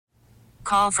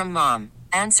Call from mom.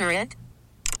 Answer it.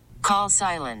 Call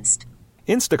silenced.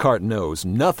 Instacart knows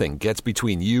nothing gets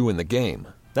between you and the game.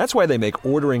 That's why they make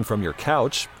ordering from your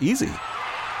couch easy.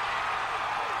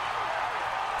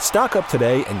 Stock up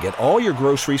today and get all your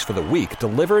groceries for the week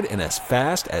delivered in as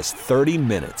fast as 30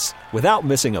 minutes without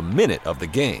missing a minute of the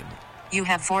game. You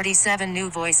have 47 new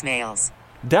voicemails.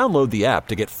 Download the app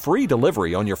to get free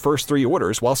delivery on your first 3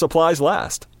 orders while supplies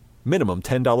last. Minimum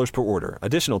 $10 per order.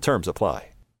 Additional terms apply.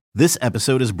 This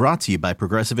episode is brought to you by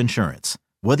Progressive Insurance.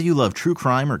 Whether you love true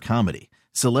crime or comedy,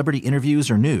 celebrity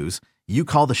interviews or news, you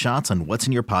call the shots on what's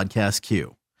in your podcast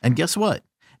queue. And guess what?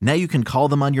 Now you can call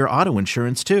them on your auto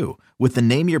insurance too with the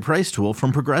Name Your Price tool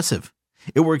from Progressive.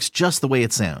 It works just the way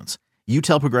it sounds. You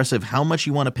tell Progressive how much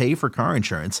you want to pay for car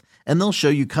insurance, and they'll show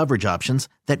you coverage options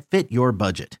that fit your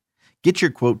budget. Get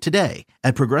your quote today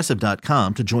at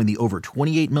Progressive.com to join the over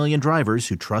 28 million drivers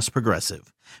who trust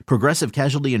Progressive. Progressive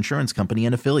Casualty Insurance Company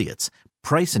and Affiliates.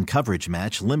 Price and coverage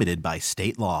match limited by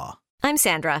state law. I'm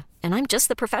Sandra, and I'm just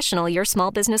the professional your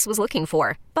small business was looking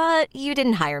for. But you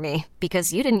didn't hire me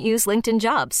because you didn't use LinkedIn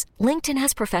Jobs. LinkedIn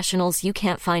has professionals you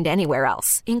can't find anywhere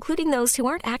else, including those who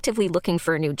aren't actively looking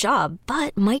for a new job,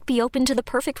 but might be open to the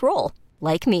perfect role,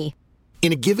 like me.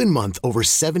 In a given month, over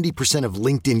 70% of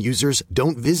LinkedIn users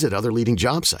don't visit other leading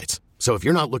job sites. So if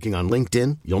you're not looking on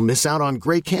LinkedIn, you'll miss out on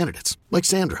great candidates like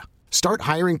Sandra. Start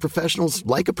hiring professionals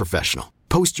like a professional.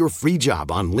 Post your free job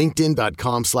on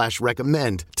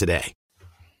linkedin.com/recommend today.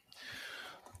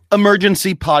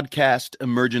 Emergency podcast.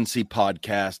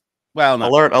 Well,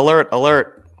 not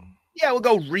Alert. Yeah, we'll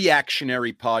go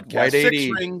reactionary podcast. White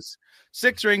 80.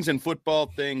 Six rings and football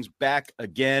things back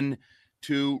again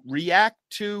to react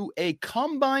to a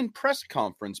combine press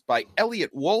conference by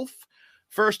Eliot Wolf.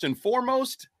 First and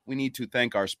foremost, we need to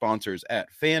thank our sponsors at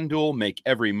FanDuel. Make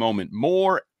every moment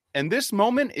more. And this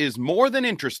moment is more than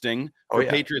interesting for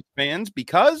Patriots fans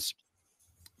because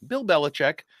Bill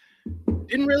Belichick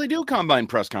didn't really do combine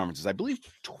press conferences. I believe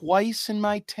twice in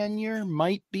my tenure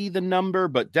might be the number,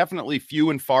 but definitely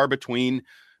few and far between.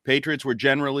 Patriots were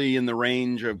generally in the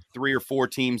range of 3 or 4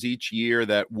 teams each year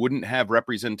that wouldn't have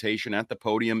representation at the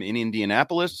podium in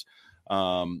Indianapolis.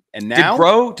 And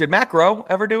now, did Matt Groh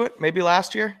ever do it? Maybe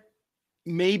last year?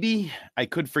 Maybe. I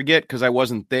could forget because I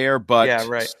wasn't there, but yeah,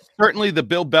 right. Certainly the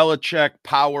Bill Belichick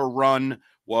power run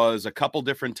was a couple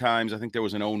different times. I think there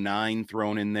was an 2009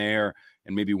 thrown in there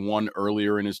and maybe one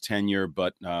earlier in his tenure,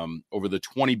 but over the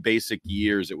 20 basic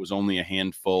years, it was only a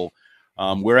handful.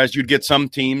 Whereas you'd get some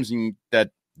teams that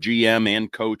GM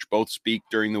and coach both speak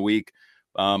during the week.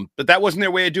 But that wasn't their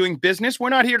way of doing business. We're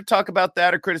not here to talk about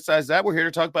that or criticize that. We're here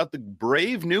to talk about the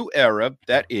brave new era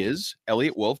that is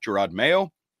Eliot Wolf, Gerard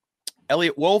Mayo.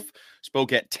 Eliot Wolf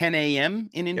spoke at 10 a.m.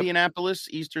 in Indianapolis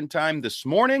Eastern time this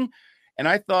morning, and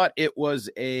I thought it was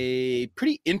a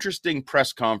pretty interesting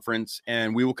press conference,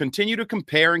 and we will continue to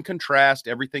compare and contrast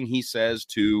everything he says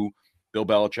to Bill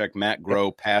Belichick, Matt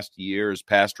Groh, past years,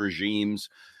 past regimes,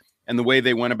 and the way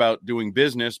they went about doing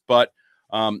business. But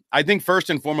I think first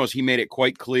and foremost, he made it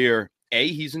quite clear,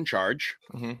 he's in charge,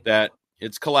 that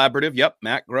it's collaborative. Yep,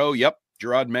 Matt Groh. Yep,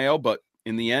 Gerard Mayo. But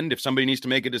in the end, if somebody needs to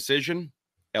make a decision,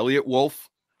 Eliot Wolf,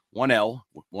 1L,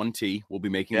 1T, will be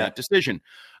making that decision.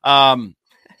 And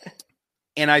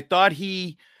I thought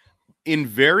he, in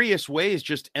various ways,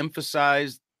 just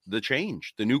emphasized the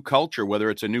change, the new culture, whether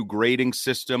it's a new grading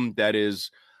system that is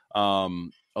a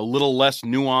little less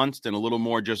nuanced and a little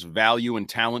more just value and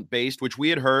talent based, which we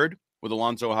had heard with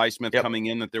Alonzo Highsmith coming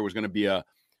in, that there was going to be a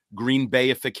Green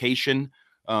Bayification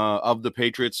of the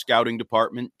Patriots scouting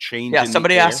department change. Yeah,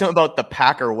 somebody asked him about the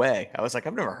Packer way. I was like,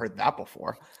 I've never heard that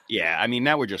before. Yeah, I mean,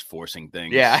 now we're just forcing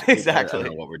things. Yeah, exactly. I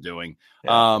don't know what we're doing.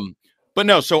 Yeah. But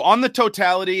no, so on the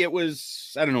totality, it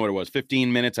was, I don't know what it was,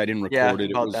 15 minutes. I didn't record it.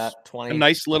 It was that, 20. A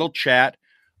nice little chat.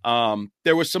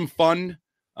 There was some fun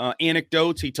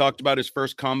anecdotes. He talked about his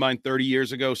first combine 30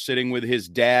 years ago, sitting with his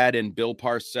dad and Bill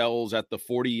Parcells at the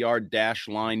 40-yard dash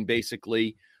line,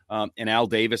 basically. And Al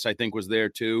Davis, I think, was there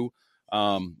too.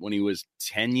 When he was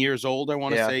 10 years old, I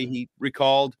want to say he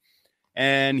recalled.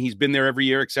 And he's been there every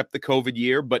year except the COVID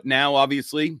year. But now,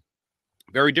 obviously,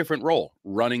 very different role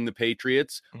running the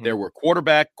Patriots. There were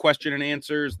quarterback question and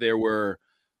answers. There were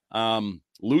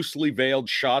loosely veiled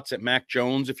shots at Mac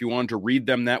Jones, if you wanted to read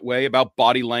them that way, about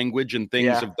body language and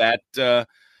things of that.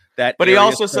 But he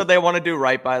also said they want to do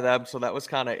right by them. So that was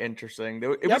kind of interesting.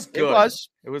 It was good.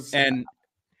 It was. And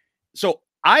so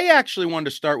I actually wanted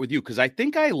to start with you because I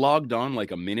think I logged on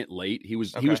like a minute late. He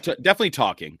was definitely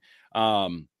talking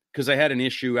because I had an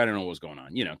issue. I don't know what was going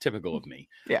on. You know, typical of me.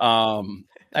 Yeah.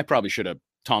 I probably should have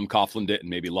Tom Coughlin'd it and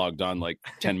maybe logged on like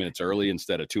 10 minutes early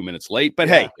instead of 2 minutes late. But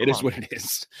hey, it is what it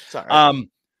is. Sorry.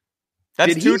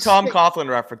 That's two Tom Coughlin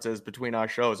references between our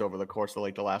shows over the course of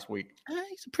like the last week.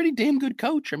 He's a pretty damn good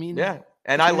coach. I mean, yeah.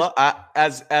 And I love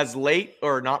as late,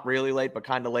 or not really late, but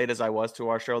kind of late as I was to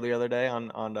our show the other day on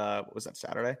what was that,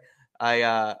 Saturday?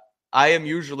 I am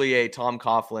usually a Tom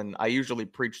Coughlin. I usually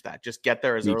preach that. Just get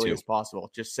there as early as possible.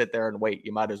 Just sit there and wait.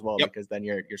 You might as well, because then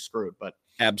you're screwed. But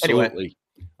absolutely. Anyway.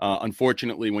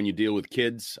 Unfortunately, when you deal with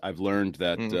kids, I've learned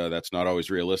that that's not always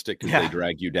realistic, because they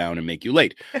drag you down and make you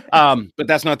late. But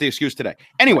that's not the excuse today.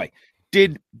 Anyway,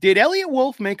 did Eliot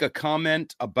Wolf make a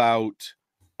comment about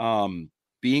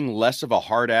being less of a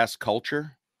hard ass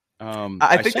culture?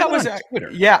 I think that was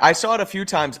Twitter. Yeah, I saw it a few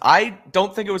times. I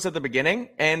don't think it was at the beginning,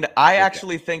 and I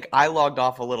actually think I logged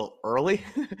off a little early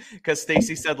because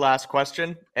Stacy said last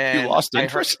question, and you lost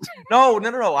interest. No.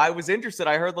 I was interested.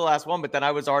 I heard the last one, but then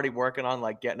I was already working on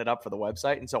like getting it up for the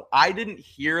website, and so I didn't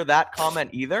hear that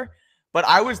comment either. But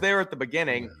I was there at the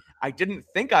beginning. I didn't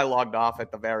think I logged off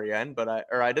at the very end, but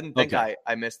I didn't think I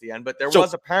missed the end. But there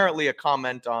was apparently a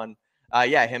comment on.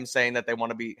 Him saying that they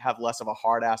want to have less of a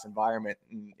hard ass environment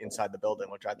inside the building,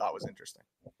 which I thought was interesting.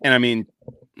 And I mean,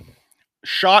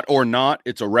 shot or not,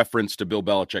 it's a reference to Bill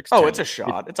Belichick's. Oh, it's a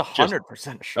shot. It's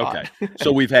 100% a shot. Okay.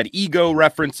 So we've had ego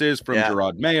references from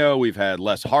Gerard Mayo. We've had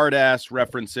less hard ass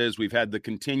references. We've had the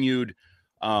continued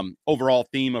overall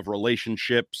theme of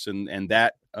relationships and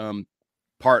that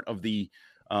part of the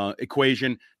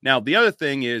equation. Now, the other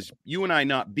thing is you and I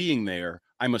not being there.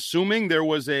 I'm assuming there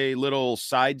was a little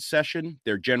side session.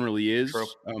 There generally is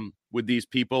with these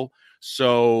people.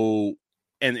 So,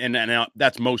 and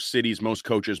that's most cities, most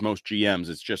coaches, most GMs.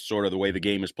 It's just sort of the way the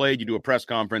game is played. You do a press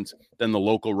conference, then the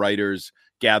local writers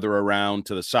gather around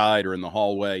to the side or in the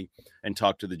hallway and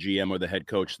talk to the GM or the head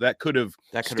coach. So that could have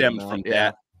stemmed from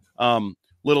that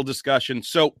little discussion.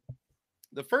 So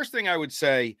the first thing I would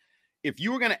say, if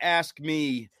you were going to ask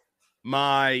me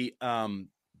my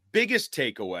biggest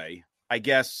takeaway, I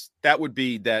guess that would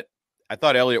be that I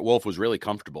thought Eliot Wolf was really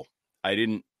comfortable.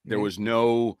 There was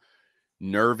no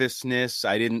nervousness.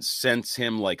 I didn't sense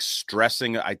him like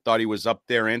stressing. I thought he was up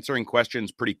there answering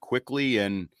questions pretty quickly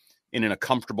and in a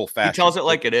comfortable fashion. He tells it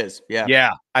like it is. Yeah.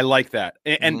 Yeah. I like that.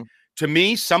 And to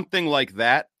me, something like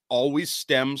that always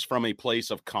stems from a place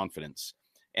of confidence.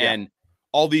 And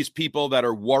all these people that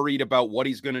are worried about what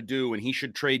he's going to do and he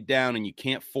should trade down and you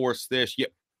can't force this.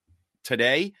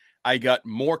 Today, I got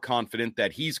more confident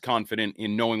that he's confident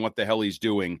in knowing what the hell he's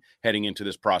doing heading into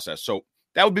this process. So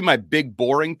that would be my big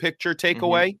boring picture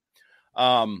takeaway.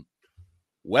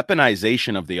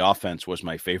 Weaponization of the offense was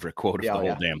my favorite quote of the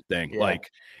whole damn thing. Yeah.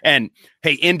 And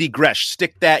hey, Andy Gresh,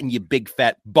 stick that in your big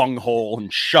fat bunghole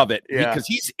and shove it because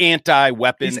he's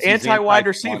anti-weapons. He's anti-wide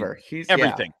receiver. He's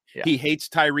everything. Yeah. He hates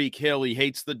Tyreek Hill. He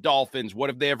hates the Dolphins. What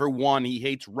have they ever won? He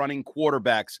hates running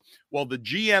quarterbacks. Well, the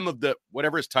GM of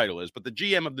whatever his title is, but the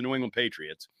GM of the New England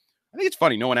Patriots, I think it's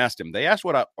funny. No one asked him. They asked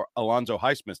what Alonzo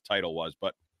Highsmith's title was,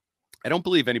 but I don't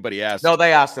believe anybody asked. No,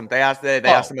 they asked him. They asked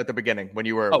him at the beginning when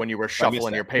you were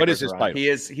shuffling your papers. What is his title?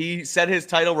 He said his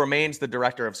title remains the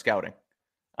director of scouting.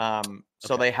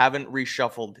 So they haven't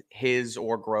reshuffled his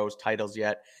or Groh's titles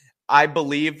yet. I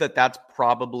believe that that's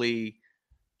probably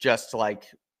just like,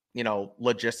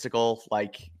 logistical,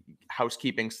 like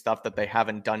housekeeping stuff that they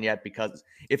haven't done yet, because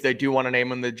if they do want to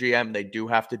name him the GM, they do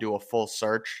have to do a full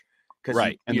search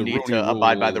because you need to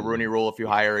abide by the Rooney Rule if you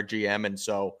hire a GM. And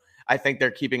so I think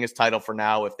they're keeping his title for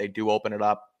now. If they do open it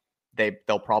up,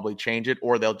 they'll probably change it,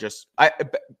 or they'll just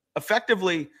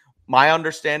effectively, my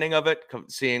understanding of it,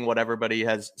 seeing what everybody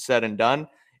has said and done,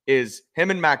 is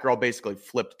him and Matt Groh basically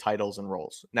flipped titles and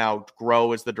roles. Now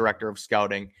Groh is the director of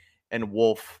scouting and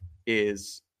Wolf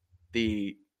is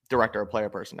the director of player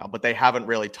personnel, but they haven't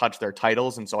really touched their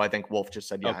titles. And so I think Wolf just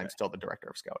said, I'm still the director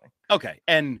of scouting. Okay.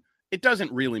 And it doesn't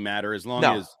really matter as long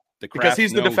as the Krafts because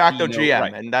he's the de facto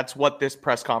GM. And that's what this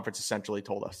press conference essentially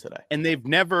told us today. And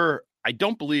I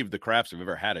don't believe the Krafts have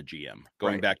ever had a GM,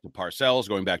 going back to Parcells,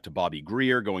 going back to Bobby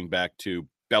Greer, going back to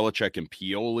Belichick and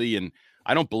Pioli. And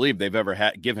I don't believe they've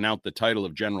ever given out the title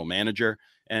of general manager.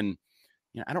 And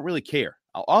I don't really care.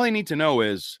 All I need to know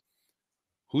is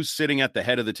who's sitting at the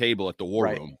head of the table at the war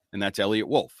room, and that's Eliot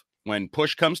Wolf. When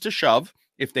push comes to shove,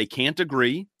 if they can't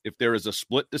agree, if there is a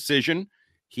split decision,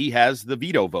 he has the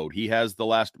veto vote. He has the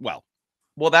last, well,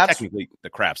 that's technically the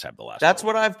Krafts have the last. That's vote.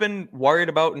 What I've been worried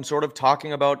about and sort of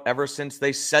talking about ever since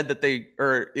they said that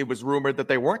it was rumored that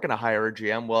they weren't going to hire a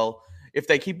GM. Well, if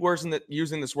they keep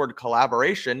using this word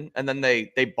collaboration and then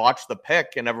they botch the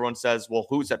pick and everyone says, well,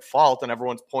 who's at fault? And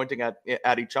everyone's pointing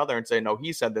at each other and saying, no,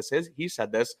 he said this, he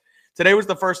said this. Today was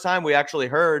the first time we actually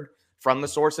heard from the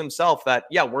source himself that,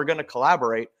 we're going to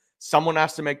collaborate. Someone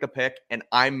has to make the pick, and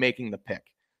I'm making the pick.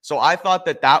 So I thought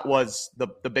that was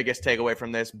the biggest takeaway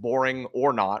from this, boring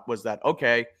or not, was that,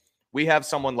 okay, we have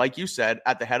someone, like you said,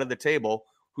 at the head of the table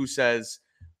who says,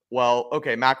 well,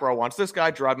 okay, McEnroe wants this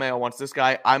guy, Gerard Mayo wants this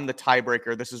guy. I'm the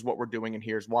tiebreaker. This is what we're doing, and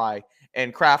here's why.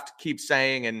 And Kraft keeps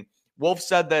saying, and Wolf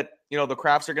said that, the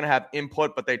Krafts are going to have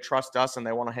input, but they trust us and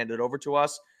they want to hand it over to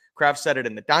us. Kraft said it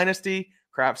in the Dynasty.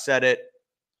 Kraft said it,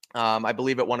 I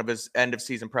believe, at one of his end of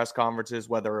season press conferences,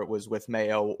 whether it was with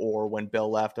Mayo or when Bill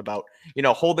left, about,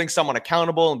 holding someone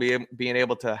accountable and being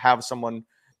able to have someone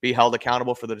be held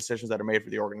accountable for the decisions that are made for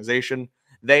the organization.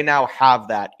 They now have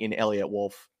that in Eliot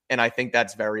Wolf. And I think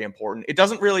that's very important. It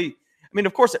doesn't really,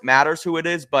 of course it matters who it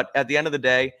is, but at the end of the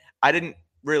day, I didn't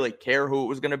really care who it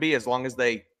was going to be as long as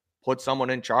they put someone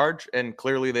in charge. And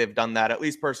clearly they've done that, at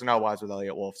least personnel wise, with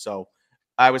Eliot Wolf. So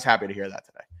I was happy to hear that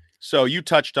today. So you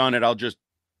touched on it. I'll just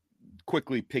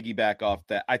quickly piggyback off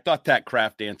that. I thought that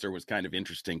Kraft answer was kind of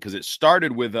interesting because it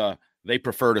started with they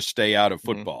prefer to stay out of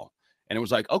football. Mm-hmm. And it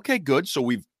was like, okay, good. So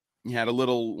we've had a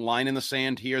little line in the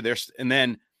sand here. And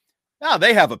then,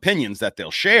 they have opinions that they'll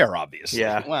share, obviously.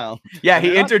 Yeah. Well, yeah,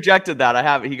 he interjected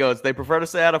that. He goes, they prefer to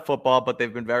stay out of football, but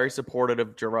they've been very supportive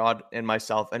of Gerard and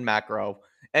myself and McEnroe.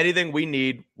 Anything we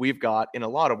need, we've got in a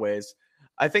lot of ways.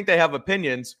 I think they have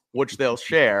opinions, which they'll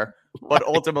share, but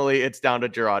ultimately it's down to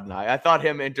Gerard and I. I thought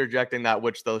him interjecting that,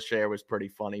 which they'll share, was pretty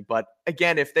funny. But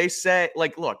again, if they say,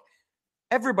 look,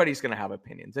 everybody's going to have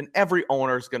opinions and every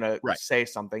owner's going to say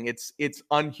something. It's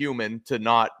unhuman to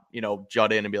not,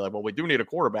 jut in and be like, well, we do need a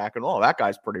quarterback and that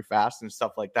guy's pretty fast and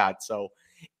stuff like that. So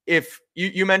if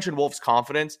you mentioned Wolf's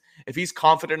confidence, if he's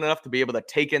confident enough to be able to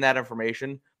take in that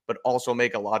information, but also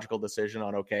make a logical decision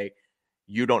on, okay,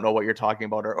 you don't know what you're talking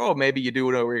about, or, maybe you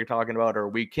do know what you're talking about, or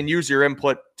we can use your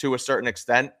input to a certain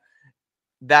extent,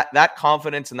 that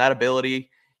confidence and that ability,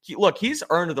 he's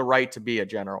earned the right to be a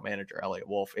general manager, Eliot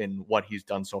Wolf, in what he's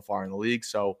done so far in the league.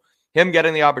 So him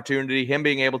getting the opportunity, him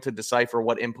being able to decipher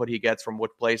what input he gets from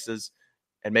what places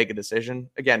and make a decision.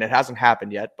 Again, it hasn't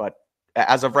happened yet, but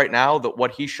as of right now,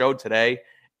 what he showed today,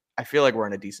 I feel like we're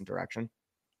in a decent direction.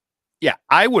 Yeah,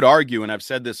 I would argue, and I've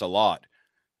said this a lot,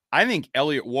 I think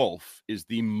Eliot Wolf is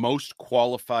the most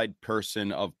qualified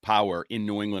person of power in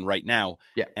New England right now.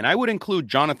 Yeah. And I would include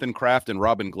Jonathan Kraft and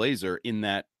Robin Glazer in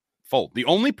that fold. The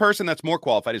only person that's more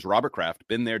qualified is Robert Kraft.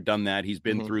 Been there, done that. He's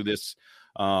been through this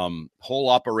whole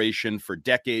operation for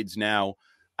decades now.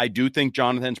 I do think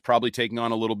Jonathan's probably taking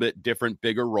on a little bit different,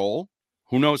 bigger role.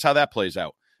 Who knows how that plays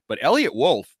out? But Eliot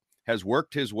Wolf has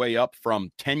worked his way up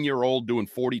from 10-year-old doing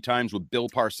 40 times with Bill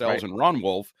Parcells and Ron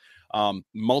Wolf,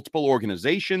 multiple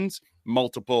organizations,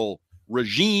 multiple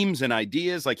regimes and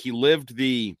ideas. Like, he lived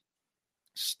the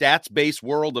stats-based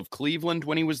world of Cleveland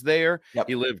when he was there. Yep.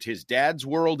 He lived his dad's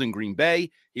world in Green Bay.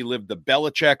 He lived the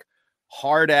Belichick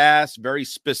hard-ass, very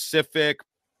specific,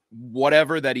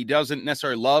 whatever that he doesn't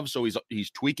necessarily love. So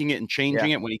he's tweaking it and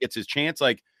changing it when he gets his chance.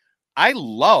 Like, I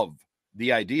love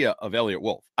the idea of Eliot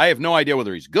Wolf. I have no idea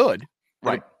whether he's good.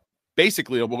 Right.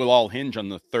 Basically, it will all hinge on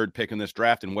the third pick in this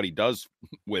draft and what he does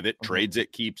with it. Trades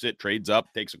it, keeps it, trades up,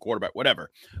 takes a quarterback,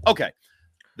 whatever. Okay.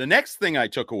 The next thing I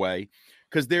took away,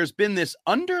 because there's been this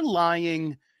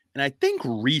underlying, and I think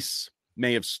Reese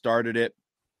may have started it,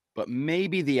 but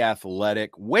maybe The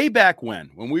Athletic, way back when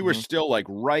we were still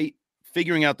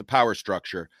figuring out the power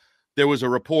structure, there was a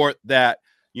report that,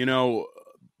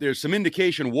 there's some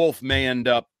indication Wolf may end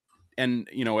up and,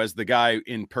 as the guy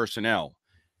in personnel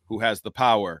who has the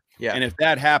power. Yeah. And if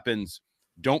that happens,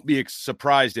 don't be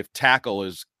surprised if tackle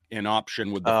is an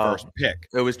option with the first pick.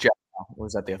 It was Jeff. It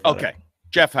was at The Athletic. Okay.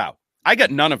 Jeff Howe. I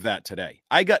got none of that today.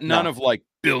 I got none of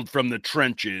build from the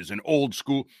trenches and old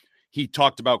school. He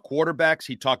talked about quarterbacks.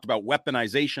 He talked about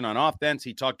weaponization on offense.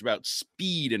 He talked about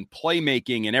speed and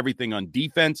playmaking and everything on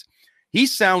defense. He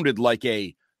sounded like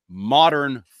a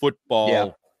modern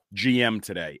football GM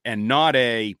today, and not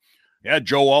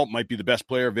Joe Alt might be the best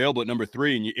player available at number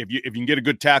 3. And if you can get a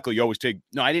good tackle, you always take.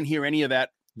 No, I didn't hear any of that.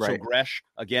 Right. So Gresh,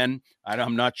 again,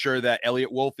 I'm not sure that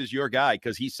Eliot Wolf is your guy,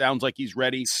 because he sounds like he's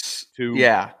ready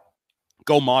to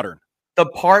go modern. The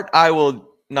part I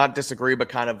will not disagree, but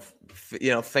kind of,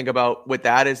 think about with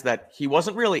that is that he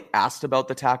wasn't really asked about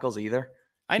the tackles either.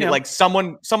 I know. Like,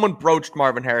 someone broached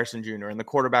Marvin Harrison Jr. and the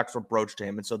quarterbacks were broached to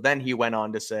him. And so then he went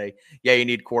on to say, yeah, you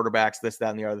need quarterbacks, this, that,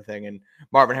 and the other thing. And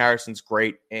Marvin Harrison's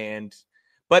great.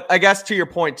 But I guess to your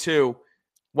point too,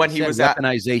 when he was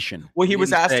weaponization. He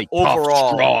was asked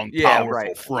overall, strong,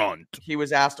 powerful front. He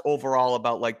was asked overall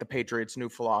about the Patriots' new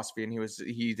philosophy, and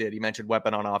he mentioned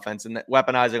weaponizing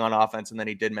on offense, and then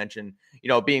he did mention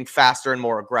being faster and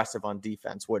more aggressive on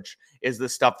defense, which is the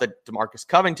stuff that DeMarcus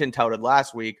Covington touted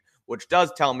last week, which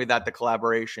does tell me that the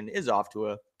collaboration is off to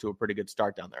a pretty good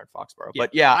start down there in Foxborough.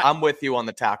 But yeah, I'm with you on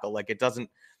the tackle. Like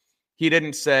he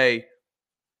didn't say.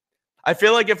 I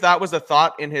feel like if that was a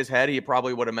thought in his head, he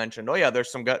probably would have mentioned, "Oh yeah,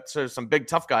 there's some big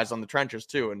tough guys on the trenches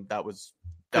too," and that was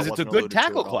because it's a good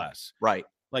tackle class, right?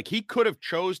 Like he could have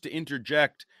chose to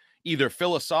interject either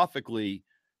philosophically,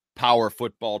 power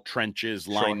football, trenches,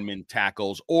 linemen,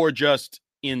 tackles, or just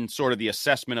in sort of the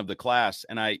assessment of the class.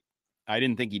 And I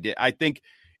didn't think he did. I think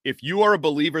if you are a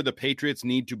believer, the Patriots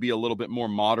need to be a little bit more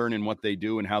modern in what they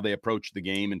do and how they approach the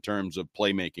game in terms of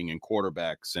playmaking and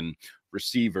quarterbacks and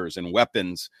receivers and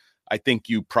weapons. I think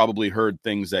you probably heard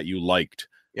things that you liked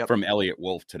from Eliot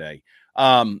Wolf today.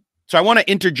 So I want to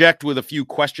interject with a few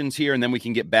questions here, and then we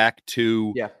can get back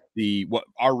to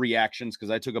our reactions,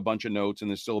 because I took a bunch of notes and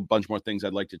there's still a bunch more things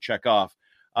I'd like to check off.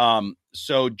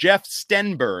 So Jeff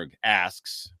Stenberg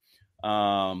asks,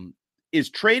 is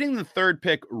trading the third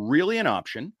pick really an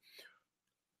option?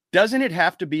 Doesn't it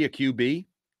have to be a QB?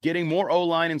 Getting more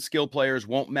O-line and skill players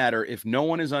won't matter if no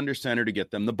one is under center to get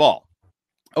them the ball.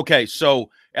 Okay, so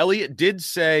Eliot did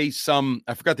say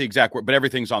I forgot the exact word, but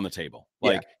everything's on the table.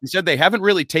 Like he said, they haven't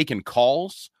really taken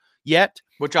calls yet,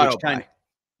 which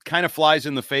kind of flies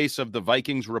in the face of the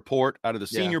Vikings report out of the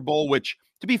Senior Bowl, which,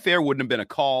 to be fair, wouldn't have been a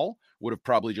call, would have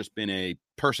probably just been a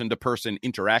person-to-person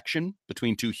interaction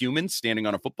between two humans standing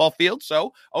on a football field.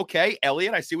 So, okay,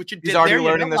 Eliot, I see what you did. He's already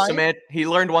learning the He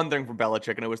learned one thing from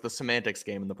Belichick, and it was the semantics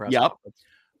game in the press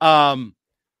conference.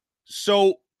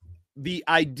 So the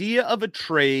idea of a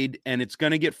trade, and it's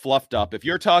going to get fluffed up. If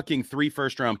you're talking 3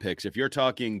 first-round picks, if you're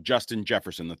talking Justin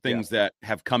Jefferson, the things that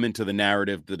have come into the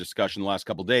narrative, the discussion the last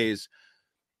couple of days,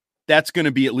 that's going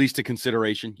to be at least a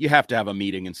consideration. You have to have a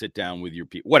meeting and sit down with your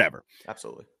people, whatever.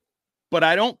 Absolutely. But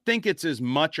I don't think it's as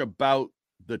much about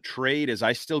the trade as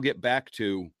I still get back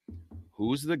to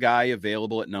who's the guy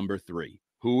available at number 3,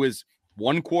 who is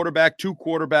 1 quarterback, 2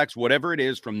 quarterbacks, whatever it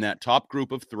is from that top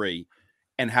group of 3.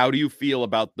 And how do you feel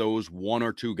about those 1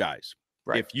 or 2 guys?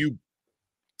 Right.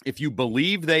 If you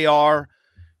believe they are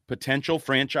potential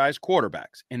franchise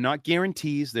quarterbacks, and not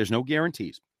guarantees, there's no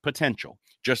guarantees, potential.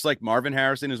 Just like Marvin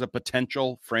Harrison is a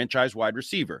potential franchise wide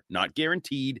receiver, not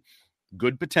guaranteed,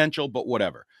 good potential, but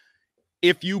whatever.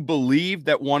 If you believe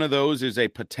that one of those is a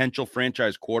potential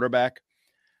franchise quarterback,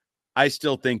 I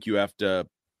still think you have to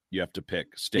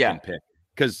stick and pick,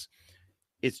 because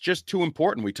it's just too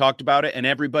important. We talked about it, and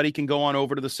everybody can go on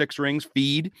over to the 6 Rings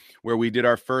feed, where we did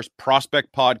our first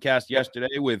prospect podcast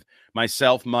yesterday with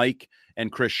myself, Mike,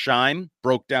 and Chris Scheim,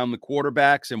 broke down the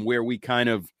quarterbacks and where we kind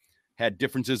of had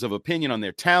differences of opinion on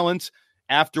their talents.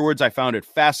 Afterwards, I found it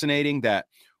fascinating that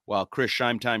while Chris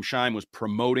Scheim was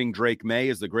promoting Drake May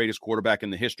as the greatest quarterback in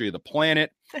the history of the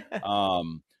planet,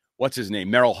 what's his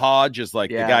name? Merrill Hodge is like,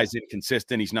 the guy's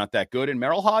inconsistent. He's not that good. And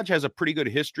Merrill Hodge has a pretty good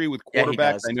history with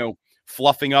quarterbacks. I know,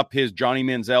 fluffing up his Johnny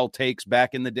Manziel takes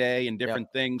back in the day and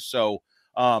different things. So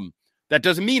that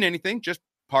doesn't mean anything, just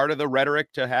part of the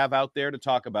rhetoric to have out there to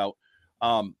talk about.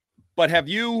 But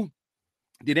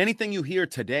did anything you hear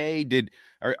today,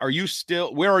 are you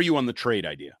still, where are you on the trade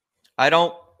idea?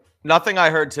 Nothing I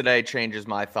heard today changes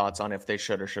my thoughts on if they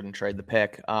should or shouldn't trade the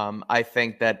pick. I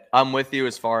think that I'm with you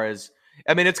as far as,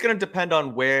 I mean, it's going to depend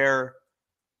on where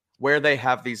they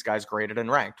have these guys graded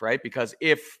and ranked, right? Because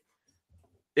if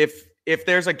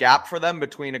there's a gap for them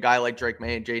between a guy like Drake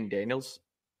May and Jaden Daniels,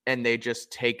 and they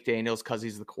just take Daniels because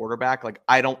he's the quarterback, like,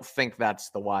 I don't think that's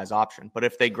the wise option. But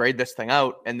if they grade this thing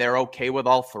out and they're okay with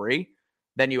all 3,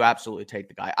 then you absolutely take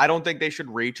the guy. I don't think they should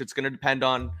reach. It's going to depend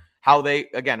on how they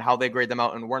grade them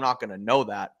out, and we're not going to know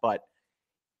that. But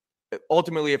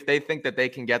ultimately, if they think that they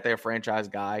can get their franchise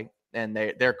guy and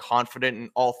they're confident in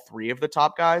all 3 of the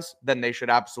top guys, then they should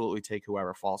absolutely take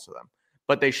whoever falls to them.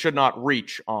 But they should not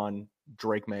reach on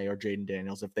Drake May or Jaden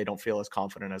Daniels if they don't feel as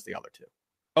confident as the other 2.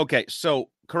 Okay, so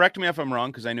correct me if I'm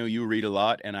wrong, because I know you read a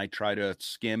lot and I try to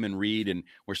skim and read, and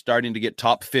we're starting to get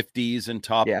top 50s and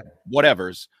top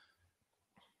whatevers.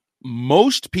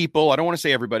 Most people, I don't want to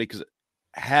say everybody, because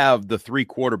have the 3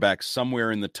 quarterbacks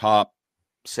somewhere in the top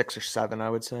 6 or 7, I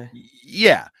would say.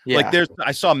 Yeah. Like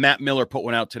I saw Matt Miller put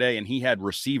one out today, and he had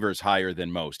receivers higher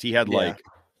than most. He had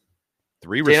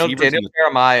 3 receivers. Daniel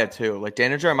Jeremiah too. Like,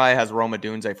 Daniel Jeremiah has Roma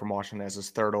Dunze from Washington as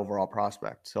his 3rd overall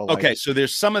prospect. So okay, so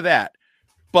there's some of that.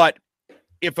 But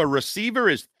if a receiver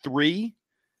is 3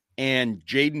 and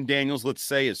Jaden Daniels, let's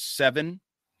say, is 7,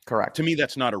 correct. To me,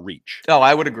 that's not a reach. Oh,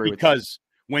 I would agree with that. Because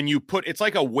when you it's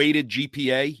like a weighted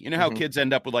GPA. You know how kids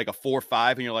end up with like a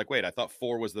 4.5, and you're like, wait, I thought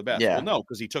 4 was the best. Yeah. Well, no,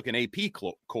 because he took an AP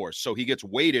course, so he gets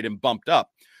weighted and bumped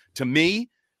up. To me,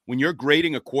 when you're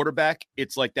grading a quarterback,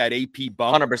 it's like that AP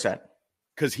bump. 100%.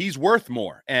 Because he's worth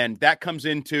more. And that comes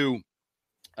into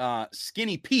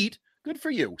Skinny Pete. Good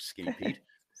for you, Skinny Pete.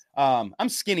 I'm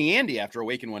Skinny Andy after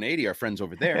Awaken 180, our friends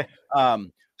over there.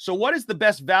 So what is the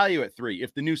best value at 3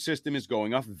 if the new system is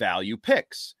going off value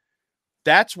picks?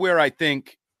 That's where I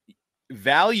think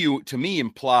value to me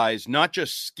implies not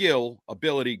just skill,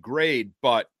 ability, grade,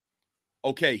 but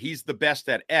okay, he's the best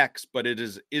at X, but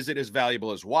is it as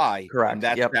valuable as Y? Correct. And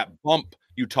that's that bump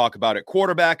you talk about at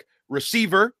quarterback,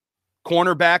 receiver,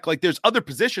 cornerback. Like there's other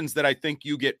positions that I think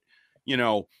you get,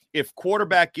 if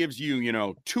quarterback gives you,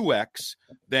 2X,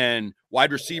 then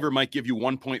wide receiver might give you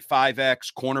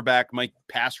 1.5X, cornerback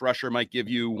pass rusher might give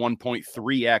you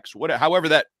 1.3X, however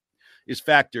that is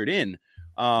factored in.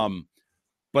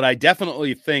 But I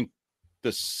definitely think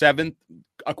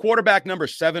a quarterback number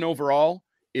 7 overall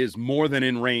is more than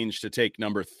in range to take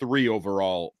number 3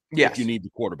 overall. Yes. If you need the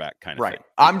quarterback kind of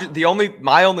thing.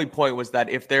 My only point was that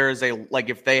if there is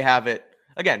if they have it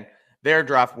again, their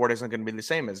draft board isn't going to be the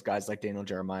same as guys like Daniel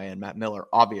Jeremiah and Matt Miller,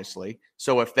 obviously.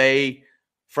 So if they,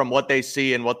 from what they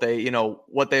see and what they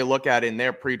look at in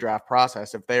their pre-draft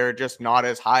process, if they're just not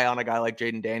as high on a guy like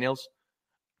Jaden Daniels,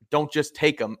 don't just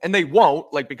take him. And they won't,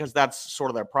 because that's sort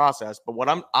of their process. But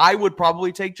I would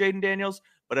probably take Jaden Daniels,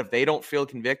 but if they don't feel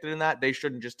convicted in that, they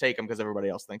shouldn't just take him because everybody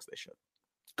else thinks they should.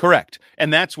 Correct.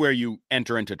 And that's where you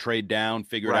enter into trade down,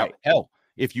 figure it out. Hell,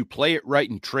 if you play it right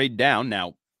and trade down,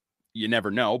 now you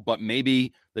never know, but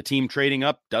maybe the team trading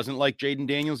up doesn't like Jaden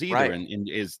Daniels either and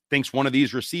thinks one of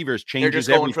these receivers changes everything. They're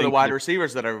just going for the wide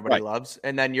receivers that everybody loves.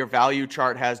 And then your value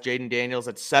chart has Jaden Daniels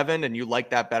at 7 and you like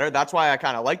that better. That's why I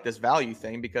kind of like this value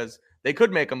thing, because they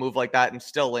could make a move like that and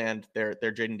still land their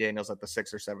Jaden Daniels at the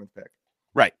 6th or 7th pick.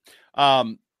 Right.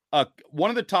 One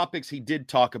of the topics he did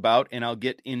talk about, and I'll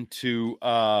get into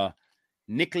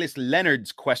Nicholas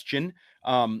Leonard's question.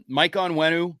 Mike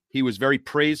Onwenu, he was very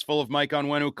praiseful of Mike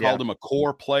Onwenu, called him a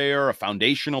core player, a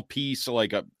foundational piece,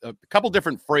 like a couple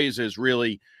different phrases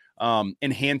really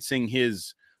enhancing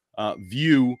his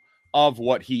view of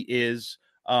what he is.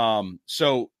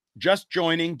 So just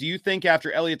joining, do you think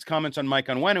after Eliot's comments on Mike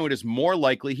Onwenu, it is more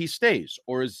likely he stays,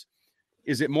 or is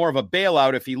it more of a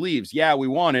bailout if he leaves? Yeah, we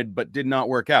wanted, but did not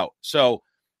work out. So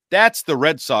that's the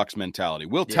Red Sox mentality.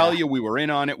 We'll tell you we were in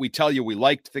on it. We tell you we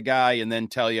liked the guy, and then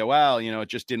tell you, well, it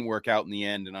just didn't work out in the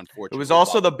end. And unfortunately, it was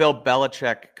also the Bill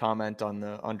Belichick comment on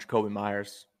Jacoby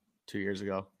Myers 2 years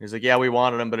ago. He's like, yeah, we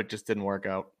wanted him, but it just didn't work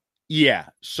out. Yeah.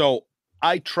 So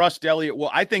I trust Eliot.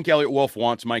 Well, I think Eliot Wolf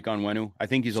wants Mike Onwenu. I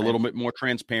think he's a little bit more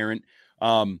transparent.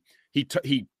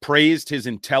 He praised his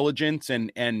intelligence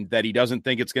and that he doesn't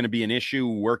think it's going to be an issue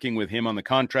working with him on the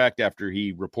contract after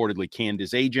he reportedly canned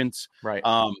his agents. Right.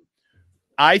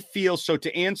 I feel so.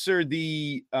 To answer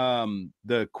the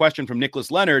question from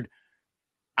Nicholas Leonard,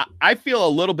 I feel a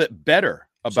little bit better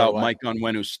about Mike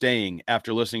Onwenu staying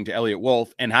after listening to Eliot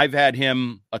Wolf, and I've had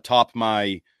him atop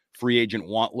my free agent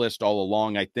want list all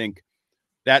along. I think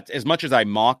that as much as I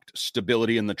mocked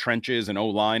stability in the trenches and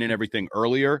O-line and everything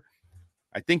earlier,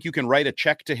 I think you can write a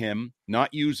check to him,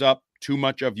 not use up too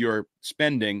much of your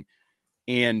spending,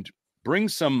 and bring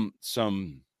some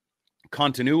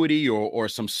continuity or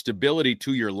some stability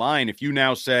to your line. If you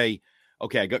now say,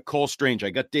 okay, I got Cole Strange, I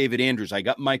got David Andrews, I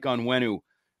got Mike Onwenu,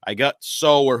 I got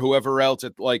or whoever else,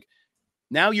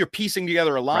 now you're piecing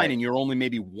together a line and you're only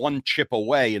maybe one chip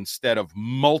away instead of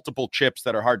multiple chips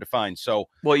that are hard to find. So,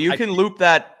 well, you can loop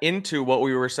that into what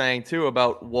we were saying too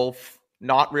about Wolf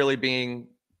not really being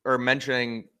or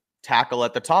mentioning tackle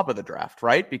at the top of the draft,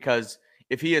 right? Because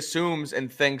if he assumes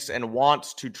and thinks and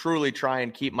wants to truly try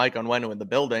and keep Mike Onwenu in the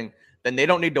building, then they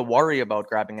don't need to worry about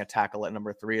grabbing a tackle at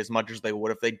number 3 as much as they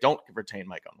would if they don't retain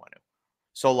Mike Onwenu.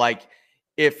 So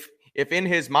if in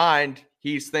his mind,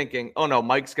 he's thinking, oh no,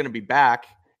 Mike's going to be back.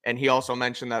 And he also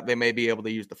mentioned that they may be able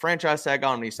to use the franchise tag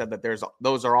on him. And he said that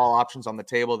those are all options on the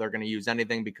table. They're going to use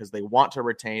anything because they want to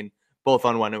retain both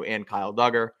Onwenu and Kyle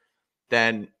Duggar.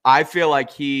 Then I feel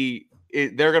like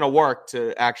they're going to work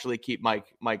to actually keep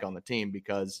Mike on the team,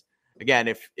 because again,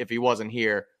 if he wasn't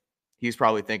here, he's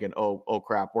probably thinking, oh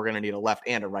crap, we're going to need a left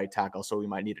and a right tackle, so we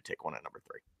might need to take one at number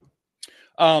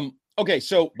 3. Okay,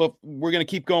 so but we're going to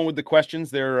keep going with the questions.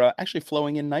 They're actually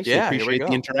flowing in nicely. Yeah, appreciate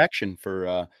the interaction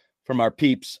from our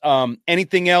peeps.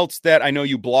 Anything else that I know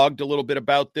you blogged a little bit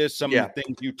about this? Some of the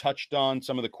things you touched on,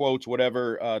 some of the quotes,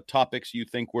 whatever topics you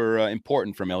think were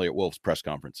important from Eliot Wolf's press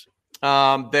conference.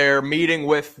 They're meeting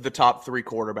with the top 3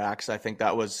 quarterbacks. I think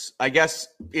I guess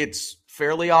it's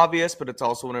fairly obvious, but it's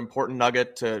also an important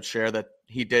nugget to share that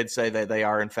he did say that they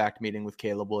are in fact meeting with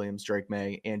Caleb Williams, Drake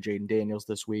May, and Jaden Daniels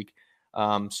this week.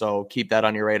 So keep that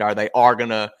on your radar. They are going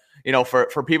to,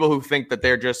 for people who think that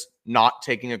they're just not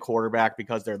taking a quarterback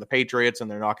because they're the Patriots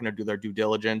and they're not going to do their due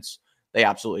diligence, they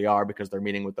absolutely are, because they're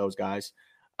meeting with those guys.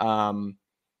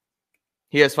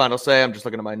 He has final say. I'm just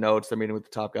looking at my notes. They're meeting with the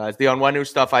top guys. The Onwenu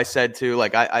stuff I said too,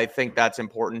 like I think that's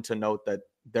important to note that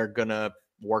they're going to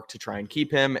work to try and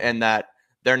keep him and that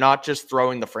they're not just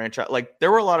throwing the franchise. Like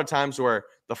there were a lot of times where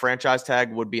the franchise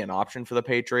tag would be an option for the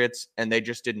Patriots and they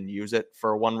just didn't use it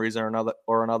for one reason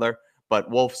or another. But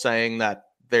Wolf saying that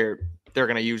they're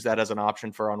going to use that as an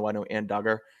option for Onwenu and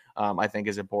Duggar, I think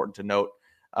is important to note.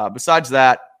 Besides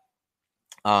that,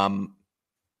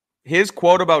 his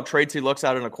quote about traits he looks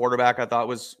at in a quarterback, I thought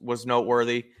was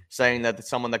noteworthy, saying that it's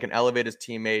someone that can elevate his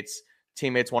teammates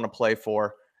want to play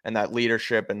for, and that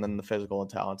leadership and then the physical and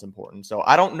talent's important. So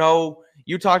I don't know.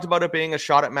 You talked about it being a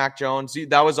shot at Mac Jones.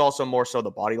 That was also more so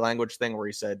the body language thing where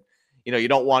he said, you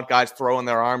don't want guys throwing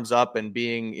their arms up and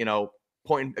being,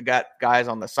 pointing at guys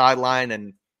on the sideline.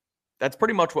 And that's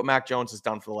pretty much what Mac Jones has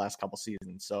done for the last couple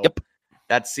seasons. So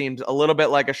that seemed a little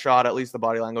bit like a shot, at least the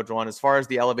body language one. As far as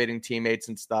the elevating teammates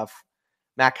and stuff,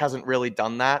 Mac hasn't really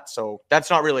done that. So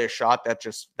that's not really a shot.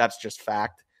 That's just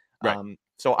fact. Right.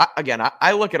 So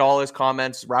I look at all his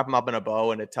comments, wrap them up in a bow,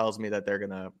 and it tells me that they're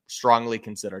going to strongly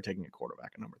consider taking a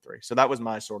quarterback at number 3. So that was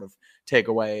my sort of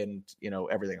takeaway and,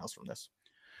 everything else from this.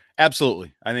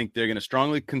 Absolutely. I think they're going to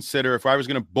strongly consider, if I was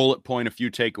going to bullet point a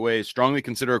few takeaways, strongly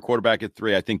consider a quarterback at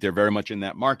 3. I think they're very much in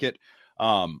that market.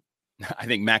 I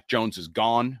think Mac Jones is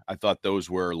gone. I thought those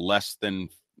were less than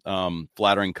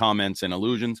flattering comments and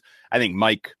allusions. I think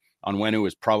Mike Onwenu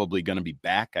is probably going to be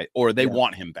back, or they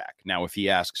want him back. Now, if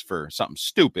he asks for something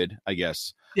stupid, I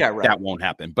guess that won't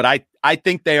happen. But I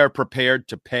think they are prepared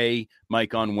to pay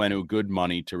Mike Onwenu good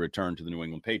money to return to the New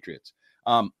England Patriots.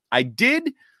 I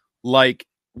did like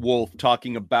Wolf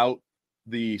talking about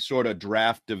the sort of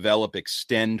draft, develop,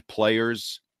 extend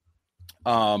players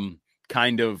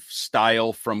kind of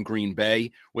style from Green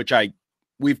Bay, which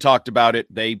we've talked about it.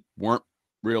 They weren't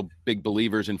real big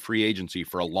believers in free agency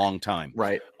for a long time.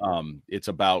 Right. It's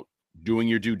about doing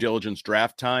your due diligence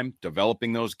draft time,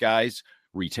 developing those guys,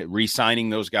 re-signing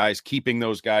those guys, keeping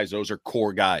those guys. Those are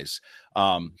core guys.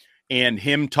 And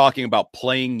him talking about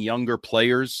playing younger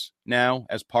players now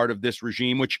as part of this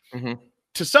regime, which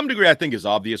to some degree I think is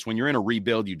obvious. When you're in a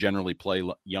rebuild, you generally play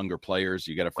younger players.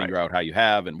 You got to figure out how you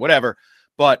have and whatever.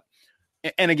 But,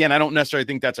 and again, I don't necessarily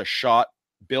think that's a shot.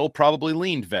 Bill probably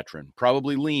leaned veteran,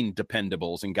 probably leaned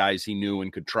dependables and guys he knew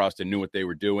and could trust and knew what they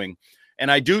were doing.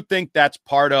 And I do think that's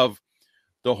part of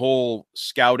the whole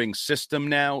scouting system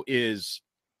now, is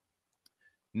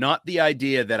not the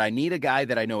idea that I need a guy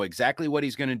that I know exactly what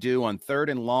he's going to do on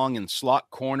 3rd and long and slot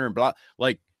corner and blah.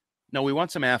 Like, no, we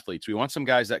want some athletes. We want some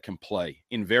guys that can play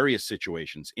in various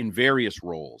situations, in various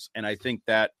roles. And I think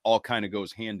that all kind of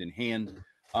goes hand in hand.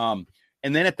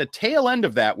 And then at the tail end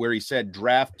of that, where he said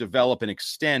draft, develop, and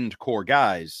extend core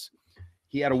guys,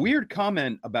 he had a weird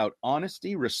comment about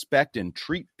honesty, respect, and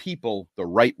treat people the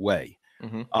right way.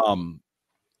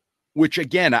 Which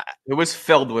again, it was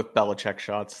filled with Belichick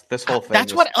shots. This whole thing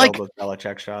was filled with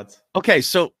Belichick shots. Okay,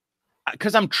 so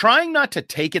because I'm trying not to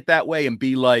take it that way and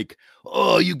be like,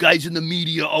 oh, you guys in the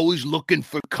media always looking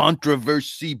for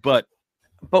controversy, but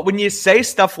when you say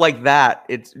stuff like that,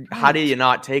 it's how do you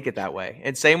not take it that way?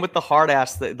 And same with the hard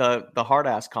ass, the hard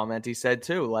ass comment he said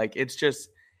too. Like it's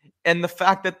just, and the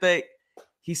fact that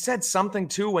he said something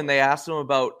too when they asked him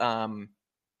about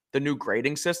the new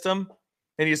grading system,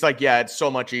 and he's like, yeah, it's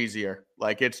so much easier.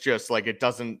 Like it's just like it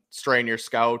doesn't strain your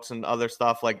scouts and other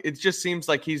stuff. Like it just seems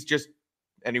like he's just,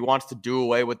 and he wants to do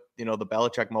away with the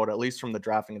Belichick mode, at least from the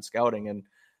drafting and scouting. And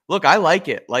look, I like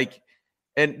it. Like.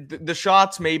 And the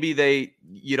shots, maybe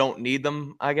you don't need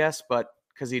them, I guess, but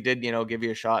because he did, give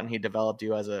you a shot and he developed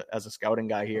you as a scouting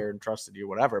guy here and trusted you,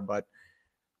 whatever. But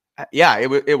yeah,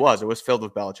 it was filled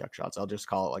with Belichick shots. I'll just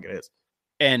call it like it is.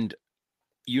 And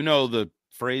the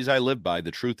phrase I live by,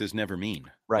 the truth is never mean.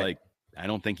 Right. Like, I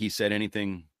don't think he said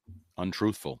anything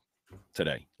untruthful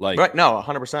today. Like, right. No,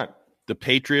 100%. The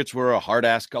Patriots were a hard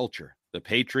ass culture. The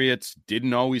Patriots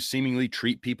didn't always seemingly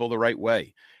treat people the right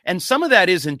way. And some of that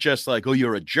isn't just like, oh,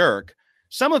 you're a jerk.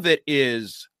 Some of it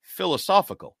is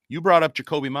philosophical. You brought up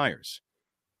Jacoby Myers.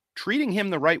 Treating him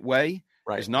the right way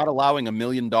is not allowing $1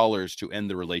 million to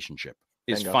end the relationship.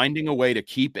 Is finding a way to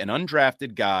keep an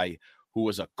undrafted guy who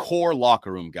was a core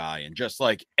locker room guy and just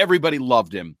like everybody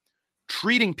loved him.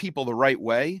 Treating people the right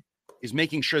way is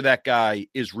making sure that guy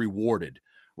is rewarded.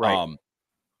 Right.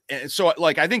 And so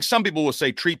like, I think some people will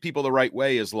say treat people the right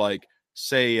way is like,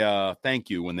 say thank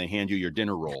you when they hand you your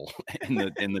dinner roll in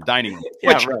the dining room.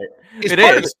 Which is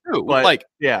part of it too. But,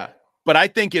 but I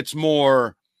think it's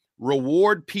more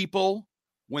reward people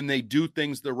when they do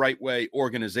things the right way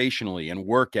organizationally and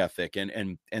work ethic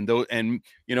and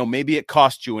maybe it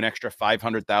costs you an extra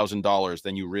 $500,000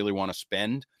 than you really want to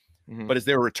spend. but is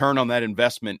there a return on that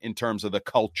investment in terms of the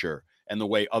culture and the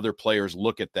way other players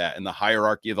look at that and the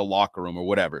hierarchy of the locker room or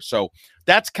whatever? So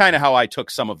that's kind of how I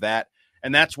took some of that.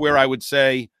 And that's where I would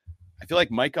say, I feel like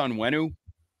Mike Onwenu,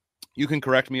 you can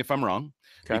correct me if I'm wrong,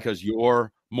 because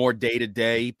you're more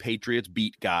day-to-day Patriots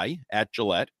beat guy at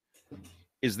Gillette.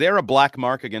 Is there a black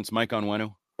mark against Mike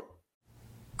Onwenu?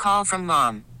 Call from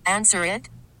mom. Answer it.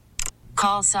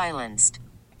 Call silenced.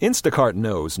 Instacart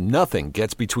knows nothing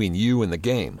gets between you and the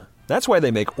game. That's why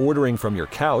they make ordering from your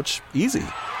couch easy.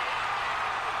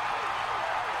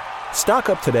 Stock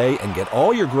up today and get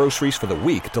all your groceries for the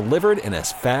week delivered in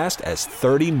as fast as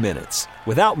 30 minutes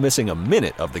without missing a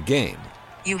minute of the game.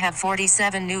 You have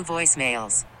 47 new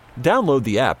voicemails. Download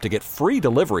the app to get free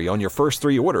delivery on your first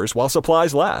 3 orders while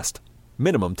supplies last.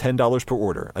 Minimum $10 per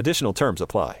order. Additional terms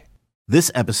apply.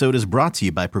 This episode is brought to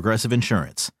you by Progressive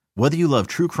Insurance. Whether you love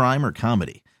true crime or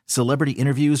comedy, celebrity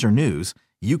interviews or news,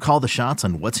 you call the shots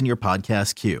on what's in your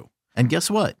podcast queue. And guess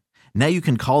what? Now you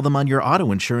can call them on your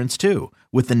auto insurance too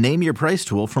with the Name Your Price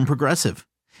tool from Progressive.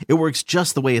 It works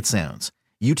just the way it sounds.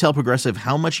 You tell Progressive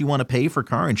how much you want to pay for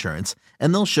car insurance,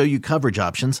 and they'll show you coverage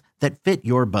options that fit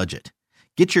your budget.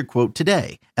 Get your quote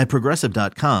today at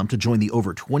Progressive.com to join the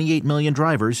over 28 million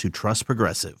drivers who trust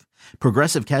Progressive.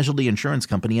 Progressive Casualty Insurance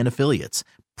Company and Affiliates.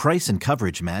 Price and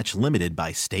coverage match limited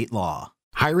by state law.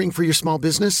 Hiring for your small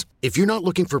business? If you're not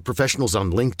looking for professionals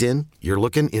on LinkedIn, you're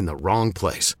looking in the wrong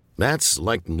place. That's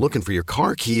like looking for your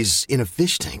car keys in a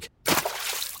fish tank.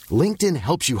 LinkedIn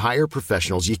helps you hire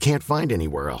professionals you can't find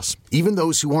anywhere else, even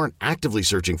those who aren't actively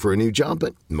searching for a new job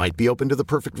but might be open to the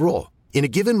perfect role. In a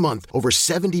given month, over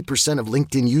 70% of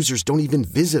LinkedIn users don't even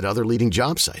visit other leading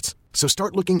job sites. So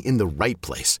start looking in the right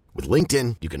place. With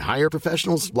LinkedIn, you can hire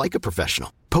professionals like a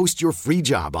professional. Post your free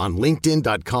job on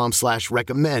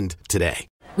linkedin.com/recommend today.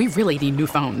 We really need new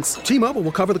phones. T-Mobile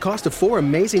will cover the cost of 4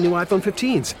 amazing new iPhone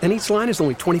 15s, and each line is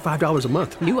only $25 a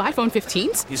month. New iPhone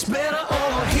 15s? It's better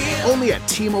over here. Only at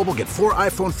T-Mobile, get 4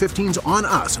 iPhone 15s on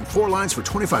us and 4 lines for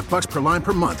 $25 per line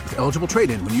per month with eligible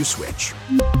trade-in when you switch.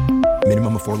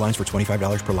 Minimum of 4 lines for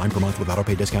 $25 per line per month with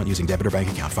autopay discount using debit or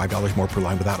bank account. $5 more per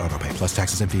line without autopay, plus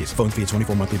taxes and fees. Phone fee at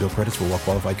 24 monthly bill credits for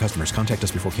well-qualified customers. Contact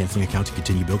us before canceling account to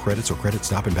continue bill credits or credit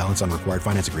stop and balance on required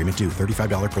finance agreement due.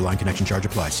 $35 per line connection charge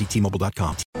applies. See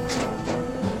T-Mobile.com.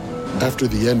 After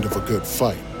the end of a good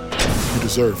fight, you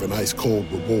deserve an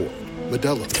ice-cold reward.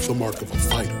 Modelo is the mark of a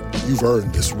fighter. You've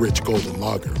earned this rich golden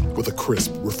lager with a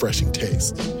crisp, refreshing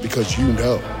taste. Because you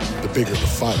know, the bigger the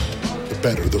fight, the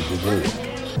better the reward.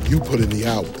 You put in the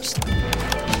hours,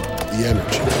 the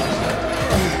energy,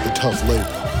 the tough labor.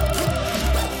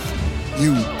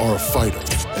 You are a fighter,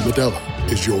 and Modelo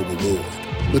is your reward.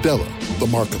 Modelo, the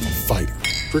mark of a fighter.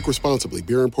 Drink responsibly.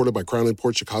 Beer imported by Crown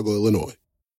Imports, Chicago, Illinois.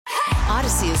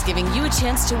 Odyssey is giving you a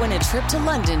chance to win a trip to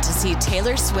London to see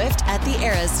Taylor Swift at the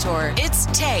Eras Tour. It's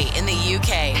Tay in the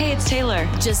UK. Hey, it's Taylor.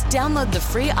 Just download the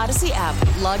free Odyssey app,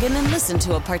 log in and listen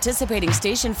to a participating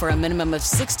station for a minimum of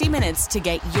 60 minutes to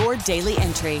get your daily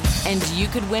entry. And you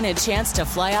could win a chance to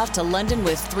fly off to London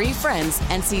with 3 friends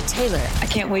and see Taylor. I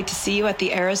can't wait to see you at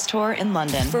the Eras Tour in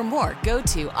London. For more, go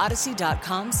to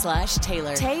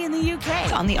odyssey.com/Taylor. Tay in the UK.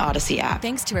 It's on the Odyssey app.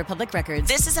 Thanks to Republic Records.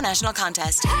 This is a national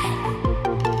contest.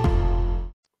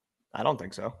 I don't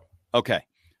think so. Okay.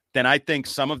 Then I think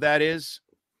some of that is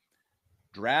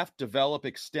draft, develop,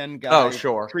 extend guys. Oh,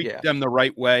 sure. Treat them the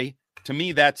right way. To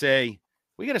me, that's we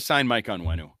got to sign Mike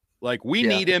Onwenu. Like, we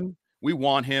need him. We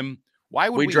want him. Why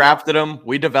would we drafted him?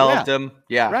 We developed him.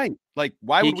 Yeah. Right. Like,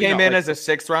 why would he came in as a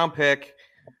 6th-round pick.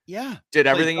 Yeah. Did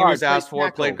everything he was asked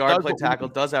for. Played guard, played tackle,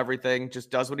 does everything.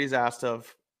 Just does what he's asked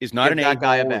of. Is not an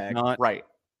guy a bag. Right.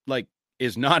 Like,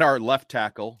 is not our left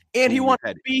tackle. And he wants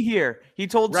to be here. He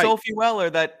told Sophie Weller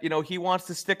that, he wants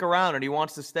to stick around and he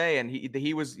wants to stay. And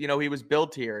he was, he was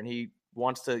built here and he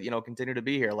wants to, continue to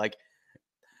be here. Like,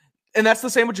 and that's the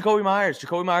same with Jacoby Myers.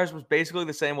 Jacoby Myers was basically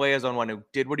the same way as Onwenu.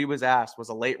 Did what he was asked, was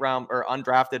a late round or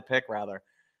undrafted pick rather,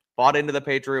 bought into the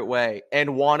Patriot way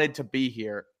and wanted to be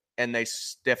here. And they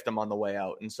stiffed him on the way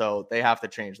out. And so they have to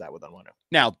change that with Onwenu.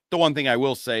 Now, the one thing I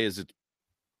will say is it's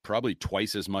probably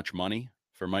twice as much money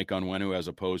for Mike Onwenu as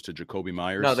opposed to Jacoby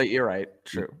Myers. No, you're right.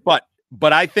 True.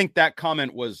 But I think that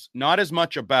comment was not as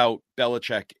much about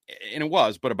Belichick, and it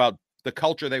was, but about the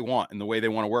culture they want and the way they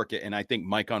want to work it. And I think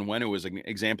Mike Onwenu is an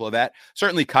example of that.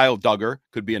 Certainly Kyle Duggar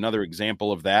could be another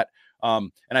example of that.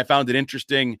 And I found it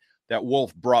interesting that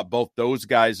Wolf brought both those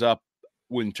guys up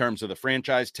in terms of the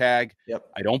franchise tag. Yep.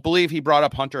 I don't believe he brought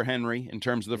up Hunter Henry in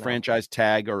terms of the franchise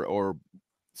tag or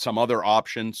some other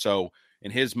option. So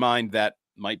in his mind, that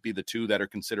might be the two that are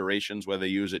considerations, whether they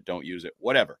use it, don't use it,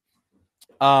 whatever.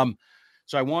 So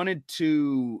So I wanted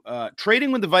to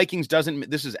trading with the Vikings doesn't.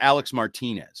 This is Alex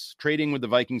Martinez. Trading with the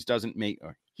Vikings doesn't make.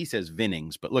 Or he says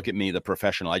Vinnings, but look at me, the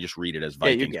professional. I just read it as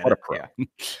Vikings. Yeah, you get what it. a pro.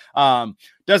 Yeah.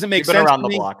 Doesn't make You've sense. been around to the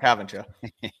me. block, haven't you?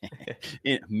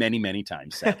 many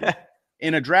times. Sadly.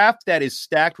 In a draft that is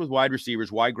stacked with wide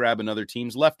receivers, why grab another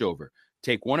team's leftover?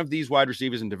 Take one of these wide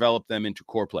receivers and develop them into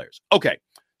core players. Okay,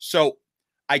 so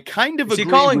I kind of Is agree. he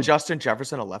calling with, Justin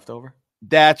Jefferson a leftover?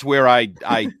 That's where I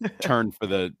turn for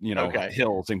the Okay.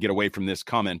 hills and get away from this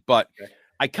comment. But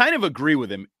I kind of agree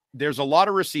with him. There's a lot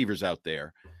of receivers out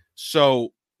there,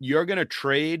 so you're going to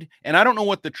trade, and I don't know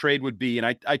what the trade would be.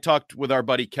 And I talked with our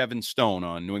buddy Kevin Stone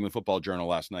on New England Football Journal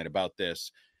last night about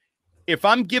this. If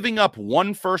I'm giving up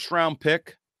one first-round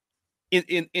pick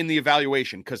in the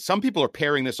evaluation, because some people are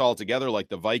pairing this all together, like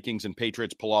the Vikings and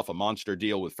Patriots pull off a monster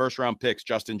deal with first-round picks,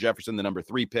 Justin Jefferson, the number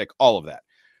 3 pick, all of that.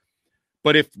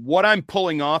 But if what I'm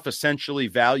pulling off essentially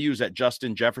values at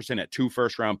Justin Jefferson at 2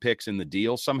 first-round picks in the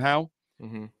deal somehow,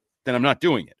 then I'm not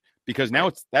doing it. Because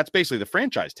now that's basically the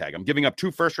franchise tag. I'm giving up 2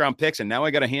 first-round picks, and now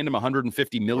I got to hand him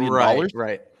 $150 million.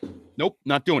 Right. Nope,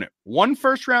 not doing it. 1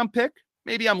 first-round pick,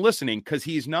 maybe I'm listening because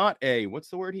he's not a, what's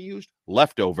the word he used?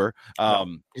 Leftover.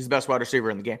 He's the best wide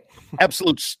receiver in the game.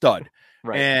 Absolute stud.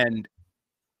 Right. And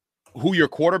who your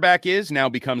quarterback is now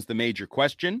becomes the major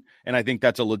question. And I think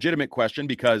that's a legitimate question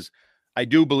because I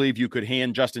do believe you could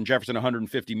hand Justin Jefferson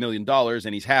 $150 million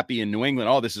and he's happy in New England.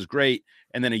 Oh, this is great.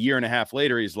 And then a year and a half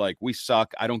later, he's like, we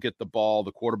suck. I don't get the ball.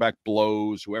 The quarterback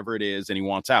blows, whoever it is, and he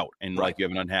wants out. And like you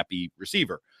have an unhappy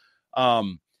receiver.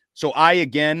 So I,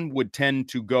 again, would tend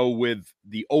to go with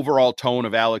the overall tone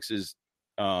of Alex's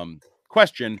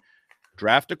question.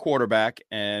 Draft a quarterback,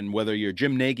 and whether you're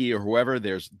Jim Nagy or whoever,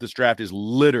 this draft is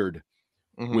littered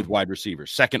with wide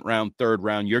receivers. 2nd round, 3rd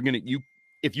round.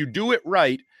 If you do it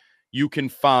right, you can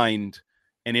find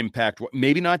an impact,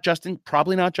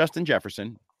 probably not Justin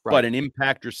Jefferson, but an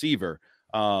impact receiver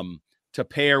to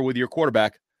pair with your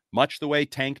quarterback, much the way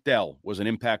Tank Dell was an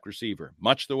impact receiver,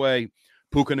 much the way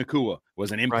Puka Nacua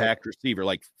was an impact receiver.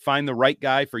 Like, find the right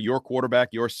guy for your quarterback,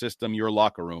 your system, your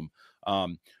locker room.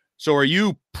 So are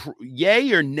you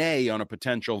yay or nay on a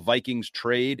potential Vikings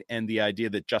trade and the idea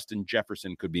that Justin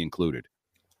Jefferson could be included?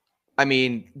 I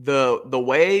mean, the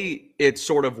way it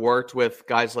sort of worked with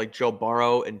guys like Joe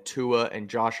Burrow and Tua and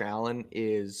Josh Allen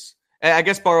is, I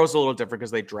guess Burrow's a little different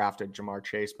because they drafted Jamar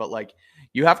Chase, but like,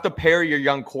 you have to pair your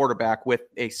young quarterback with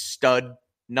a stud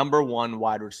number 1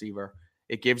 wide receiver.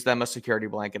 It gives them a security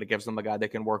blanket. It gives them a guy they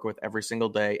can work with every single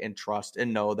day and trust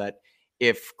and know that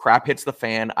if crap hits the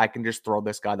fan, I can just throw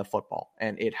this guy the football.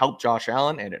 And it helped Josh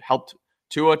Allen, and it helped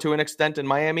Tua to an extent in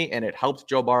Miami, and it helped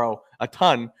Joe Burrow a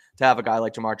ton to have a guy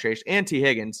like Jamar Chase and T.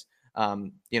 Higgins,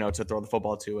 to throw the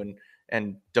football to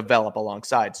and develop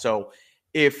alongside. So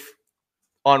if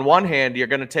on one hand, you're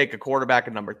going to take a quarterback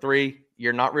at number 3,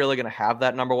 you're not really going to have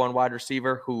that number 1 wide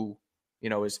receiver who,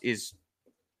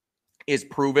 is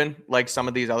proven like some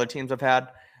of these other teams have had.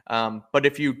 But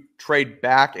if you trade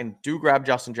back and do grab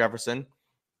Justin Jefferson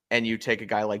and you take a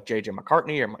guy like J.J.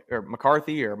 McCartney or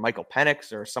McCarthy or Michael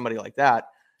Penix or somebody like that,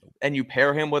 and you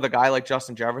pair him with a guy like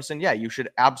Justin Jefferson, yeah, you should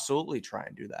absolutely try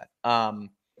and do that.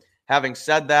 Having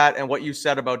said that, and what you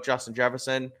said about Justin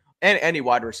Jefferson and any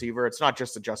wide receiver, it's not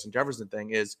just the Justin Jefferson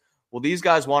thing, is, well, these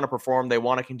guys want to perform. They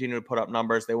want to continue to put up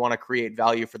numbers. They want to create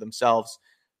value for themselves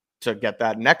to get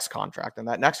that next contract and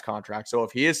that next contract. So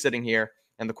if he is sitting here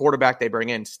and the quarterback they bring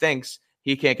in stinks,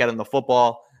 he can't get him the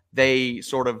football, they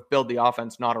sort of build the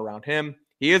offense not around him.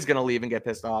 He is going to leave and get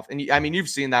pissed off. And I mean, you've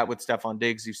seen that with Stephon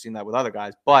Diggs. You've seen that with other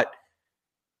guys. But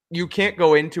you can't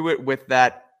go into it with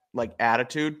that like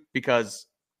attitude, because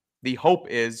the hope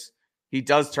is he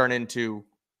does turn into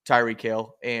Tyreek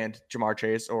Hill and Jamar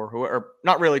Chase, or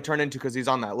not really turn into because he's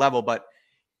on that level, but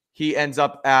he ends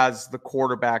up as the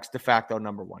quarterback's de facto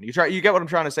number 1. You get what I'm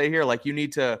trying to say here? Like, you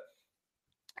need to,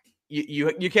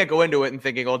 you can't go into it and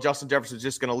thinking, oh, Justin Jefferson's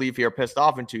just going to leave here pissed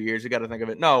off in 2 years. You got to think of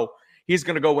it. No, he's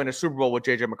going to go win a Super Bowl with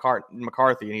J.J.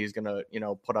 McCarthy, and he's going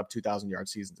to, put up 2,000-yard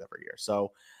seasons every year.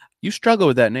 So you struggle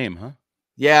with that name, huh?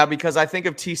 Yeah, because I think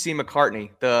of T.C.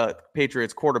 McCartney, the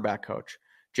Patriots quarterback coach.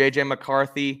 J.J.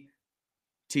 McCarthy,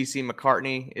 T.C.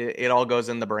 McCartney, it all goes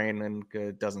in the brain and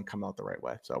it doesn't come out the right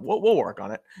way. So we'll work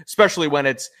on it, especially when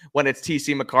it's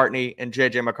T.C. McCartney and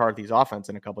J.J. McCarthy's offense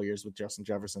in a couple of years with Justin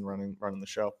Jefferson running the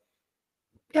show.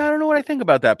 Yeah, I don't know what I think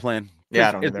about that plan. Yeah,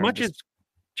 I don't as either. much as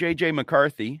J.J.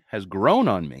 McCarthy has grown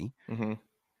on me,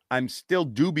 I'm still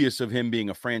dubious of him being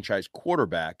a franchise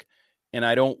quarterback, and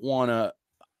I don't want to.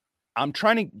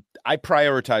 I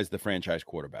prioritize the franchise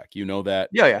quarterback. You know that?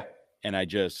 Yeah. And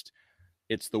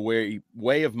it's the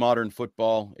way of modern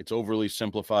football. It's overly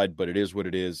simplified, but it is what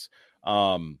it is.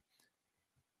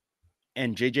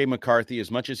 And J.J. McCarthy,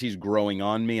 as much as he's growing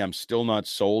on me, I'm still not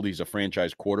sold. He's a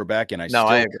franchise quarterback, and I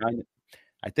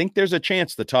think there's a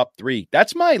chance the top 3.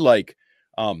 That's my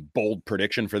bold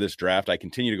prediction for this draft. I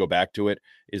continue to go back to it.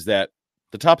 Is that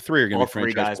the top 3 are going to be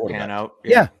franchise quarterbacks? Pan out.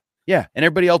 Yeah, and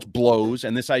everybody else blows.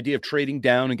 And this idea of trading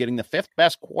down and getting the 5th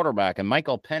best quarterback and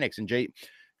Michael Penix and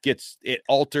it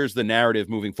alters the narrative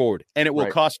moving forward. And it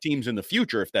will cost teams in the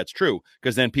future if that's true,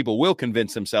 because then people will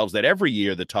convince themselves that every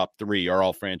year the top 3 are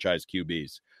all franchise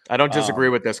QBs. I don't disagree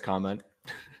with this comment.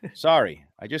 Sorry,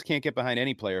 I just can't get behind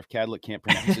any player if Cadlick can't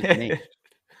pronounce his name.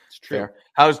 It's true. Fair.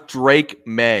 How's Drake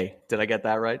May? Did I get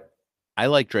that right? I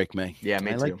like Drake May. Yeah,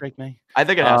 me too. I like Drake May. I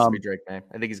think it has to be Drake May.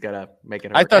 I think he's got to make it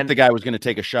hurt. I thought the guy was going to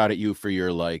take a shot at you for your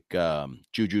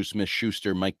Juju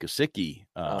Smith-Schuster, Mike Gesicki.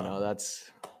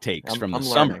 That's takes from I'm the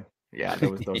learning. summer. Yeah,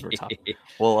 those were tough.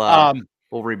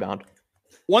 We'll rebound.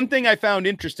 One thing I found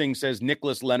interesting, says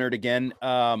Nicholas Leonard again,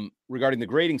 regarding the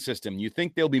grading system. You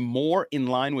think they'll be more in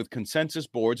line with consensus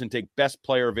boards and take best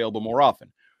player available more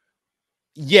often?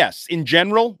 Yes, in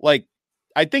general,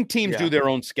 I think teams do their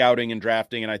own scouting and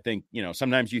drafting, and I think,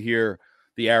 sometimes you hear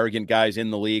the arrogant guys in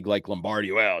the league like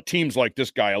Lombardi, well, teams like this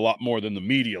guy a lot more than the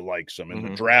media likes him in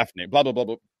the draft name, blah, blah, blah,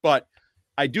 blah. But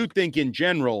I do think in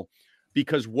general,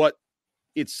 because what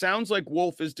it sounds like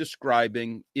Wolf is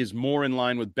describing is more in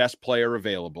line with best player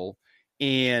available,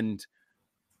 and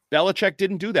Belichick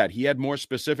didn't do that. He had more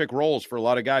specific roles for a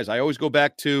lot of guys. I always go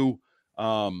back to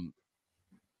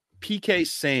PK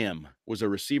Sam was a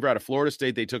receiver out of Florida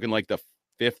State. They took in the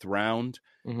 5th round.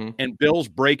 And Bill's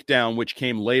breakdown, which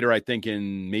came later, I think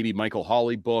in maybe Michael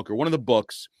Hawley book or one of the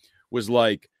books, was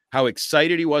how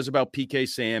excited he was about PK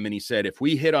Sam. And he said, if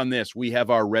we hit on this, we have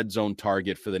our red zone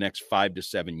target for the next 5 to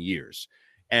 7 years.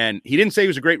 And he didn't say he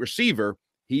was a great receiver.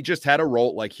 He just had a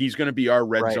role he's going to be our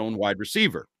red zone wide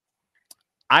receiver.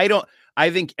 I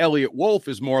think Eliot Wolf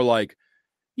is more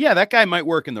that guy might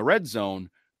work in the red zone,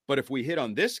 but if we hit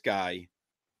on this guy,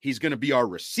 he's going to be our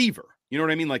receiver. You know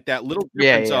what I mean? That little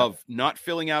difference of not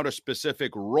filling out a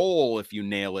specific role if you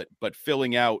nail it, but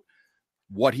filling out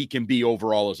what he can be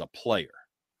overall as a player.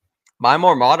 My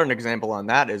more modern example on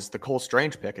that is the Cole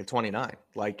Strange pick at 29.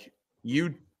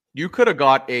 You could have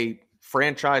got a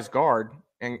franchise guard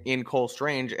in Cole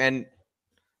Strange, and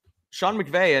Sean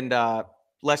McVay and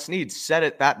Les Snead said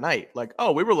it that night.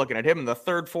 We were looking at him in the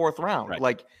 3rd, 4th round.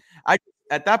 Right.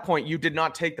 At that point, you did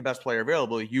not take the best player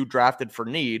available. You drafted for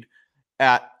need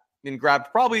and grabbed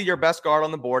probably your best guard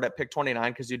on the board at pick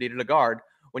 29 because you needed a guard,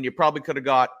 when you probably could have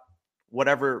got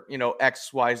whatever,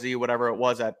 XYZ, whatever it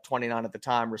was at 29 at the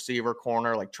time, receiver,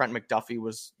 corner, Trent McDuffie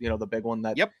was, the big one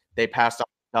that they passed on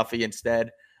Duffy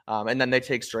instead. And then they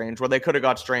take Strange, where they could have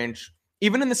got Strange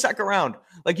even in the 2nd round.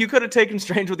 You could have taken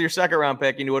Strange with your 2nd round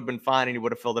pick and you would have been fine and you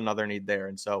would have filled another need there.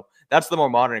 And so that's the more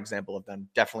modern example of them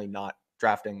definitely not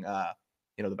drafting,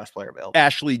 the best player available.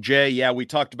 Ashley J. Yeah, we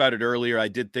talked about it earlier. I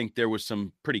did think there was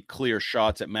some pretty clear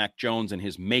shots at Mac Jones and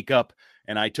his makeup.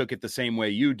 And I took it the same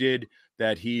way you did,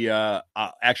 that he,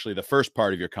 actually the first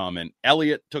part of your comment,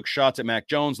 Eliot took shots at Mac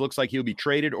Jones. Looks like he'll be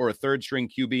traded or a 3rd string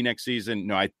QB next season.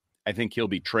 No, I think he'll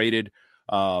be traded.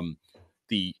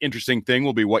 The interesting thing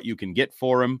will be what you can get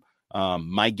for him.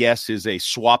 My guess is a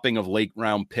swapping of late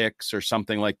round picks or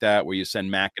something like that, where you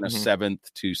send Mac in a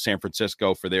 7th to San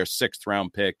Francisco for their 6th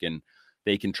round pick, and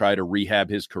they can try to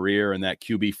rehab his career in that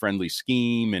QB friendly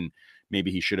scheme. And maybe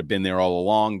he should have been there all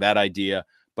along, that idea.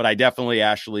 But I definitely,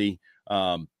 Ashley,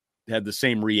 had the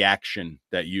same reaction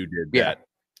that you did. Yeah. That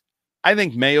I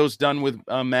think Mayo's done with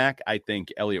Mac. I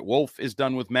think Eliot Wolf is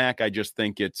done with Mac. I just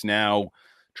think it's now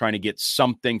trying to get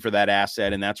something for that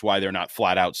asset. And that's why they're not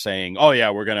flat out saying, oh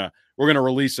yeah, we're going to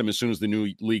release him as soon as the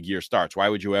new league year starts. Why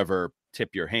would you ever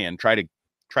tip your hand? Try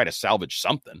to salvage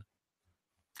something.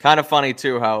 Kind of funny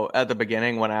too, how at the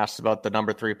beginning when asked about the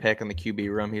number 3 pick in the QB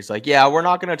room, he's like, yeah, we're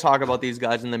not going to talk about these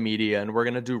guys in the media and we're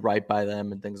going to do right by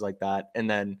them and things like that. And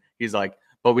then he's like,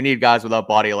 but we need guys without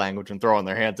body language and throwing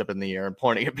their hands up in the air and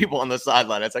pointing at people on the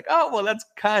sideline. It's oh, well, that's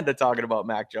kind of talking about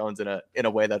Mac Jones in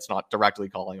a way that's not directly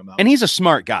calling him out. And he's a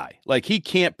smart guy. He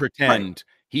can't pretend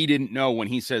he didn't know when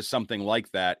he says something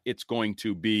like that, it's going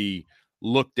to be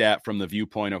looked at from the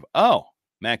viewpoint of, oh,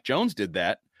 Mac Jones did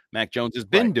that. Mac Jones has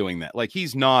been doing that.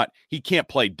 He can't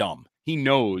play dumb. He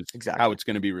knows how it's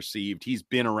going to be received. He's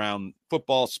been around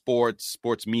football,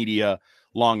 sports media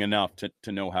long enough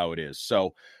to know how it is.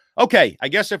 So, okay, I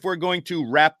guess if we're going to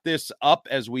wrap this up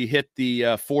as we hit the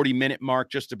 40-minute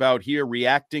mark just about here,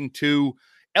 reacting to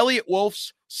Eliot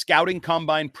Wolf's scouting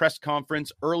combine press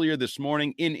conference earlier this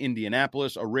morning in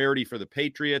Indianapolis, a rarity for the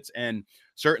Patriots, and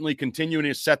certainly continuing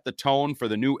to set the tone for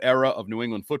the new era of New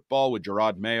England football with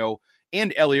Gerard Mayo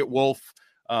and Eliot Wolf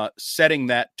setting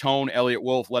that tone. Eliot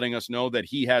Wolf letting us know that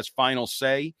he has final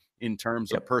say in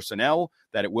terms of personnel,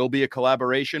 that it will be a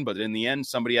collaboration, but in the end,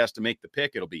 somebody has to make the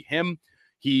pick. It'll be him.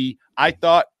 He, I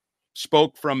thought,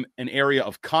 spoke from an area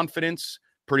of confidence.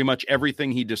 Pretty much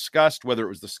everything he discussed, whether it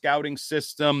was the scouting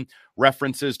system,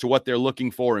 references to what they're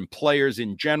looking for in players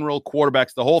in general,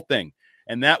 quarterbacks, the whole thing.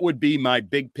 And that would be my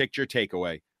big picture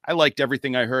takeaway. I liked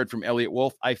everything I heard from Eliot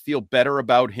Wolf. I feel better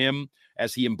about him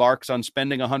as he embarks on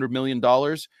spending $100 million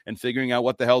and figuring out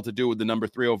what the hell to do with the number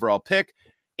 3 overall pick.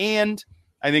 And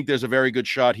I think there's a very good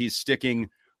shot he's sticking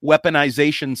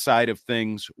weaponization side of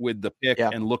things with the pick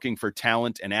and looking for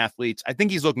talent and athletes. I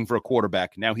think he's looking for a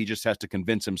quarterback. Now he just has to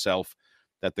convince himself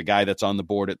that the guy that's on the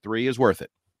board at 3 is worth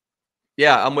it.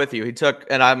 Yeah, I'm with you. He took,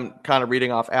 and I'm kind of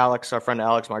reading off Alex, our friend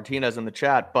Alex Martinez in the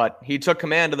chat, but he took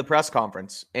command of the press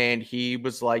conference and he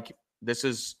was like, this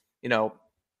is,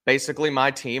 basically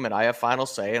my team and I have final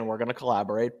say and we're going to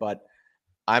collaborate, but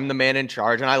I'm the man in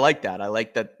charge. And I like that. I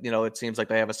like that, it seems like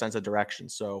they have a sense of direction.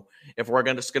 So if we're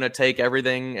just going to take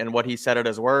everything and what he said at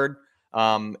his word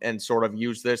and sort of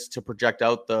use this to project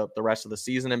out the rest of the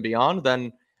season and beyond,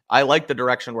 then I like the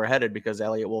direction we're headed because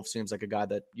Eliot Wolf seems like a guy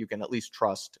that you can at least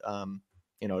trust,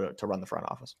 to run the front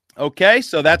office. Okay,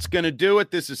 so that's going to do it.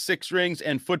 This is Six Rings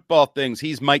and Football Things.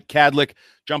 He's Mike Kadlick.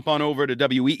 Jump on over to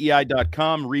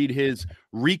weei.com, read his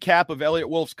recap of Eliot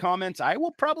Wolf's comments. I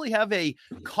will probably have a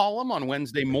column on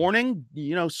Wednesday morning,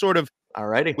 sort of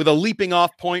alrighty with a leaping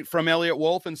off point from Eliot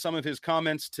Wolf and some of his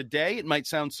comments today. It might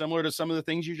sound similar to some of the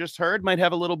things you just heard, might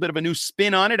have a little bit of a new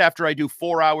spin on it after I do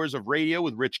 4 hours of radio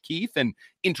with Rich Keefe and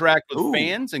interact with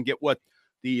fans and get what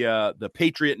the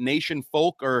Patriot Nation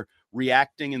folk are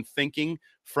reacting and thinking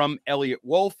from Eliot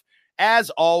Wolf. As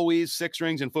always, Six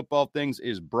Rings and Football Things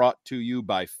is brought to you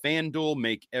by FanDuel.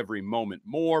 Make every moment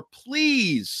more.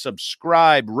 Please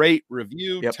subscribe, rate,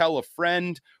 review, tell a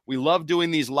friend. We love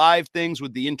doing these live things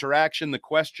with the interaction, the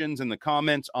questions, and the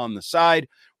comments on the side.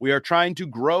 We are trying to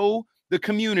grow the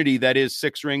community that is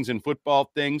Six Rings and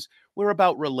Football Things. We're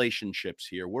about relationships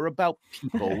here. We're about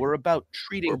people. We're about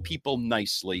treating people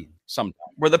nicely sometimes.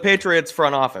 We're the Patriots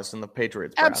front office and the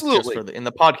Patriots brass, absolutely in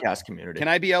the podcast community. Can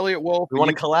I be Eliot Wolf? We want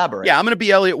to collaborate. Yeah, I'm going to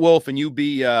be Eliot Wolf and you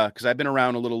be, because I've been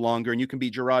around a little longer, and you can be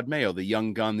Gerard Mayo, the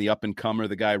young gun, the up-and-comer,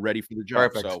 the guy ready for the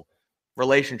job. Perfect. So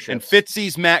relationships. And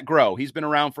Fitzy's Matt Groh. He's been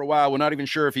around for a while. We're not even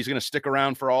sure if he's going to stick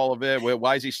around for all of it.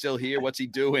 Why is he still here? What's he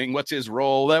doing? What's his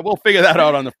role? We'll figure that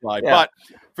out on the fly. But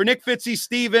for Nick Fitzy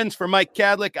Stevens, for Mike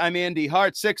Kadlick, I'm Andy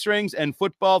Hart. Six Rings and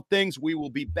Football Things. We will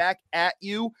be back at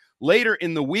you later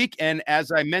in the week. And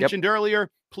as I mentioned earlier,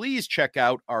 please check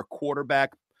out our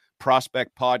quarterback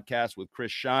prospect podcast with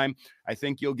Chris Scheim. I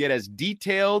think you'll get as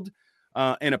detailed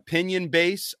an opinion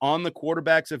base on the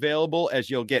quarterbacks available as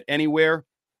you'll get anywhere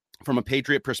from a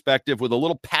Patriot perspective, with a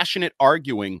little passionate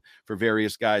arguing for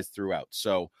various guys throughout.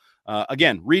 So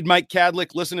again, read Mike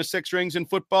Kadlick, listen to Six Rings and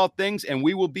Football Things, and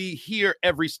we will be here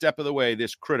every step of the way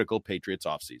this critical Patriots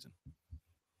offseason.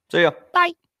 See ya.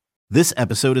 Bye. This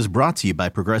episode is brought to you by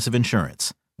Progressive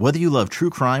Insurance. Whether you love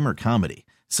true crime or comedy,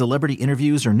 celebrity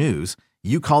interviews or news,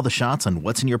 you call the shots on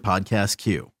what's in your podcast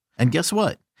queue. And guess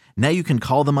what? Now you can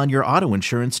call them on your auto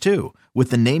insurance too, with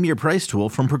the Name Your Price tool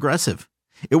from Progressive.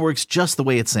 It works just the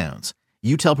way it sounds.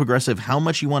 You tell Progressive how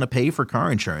much you want to pay for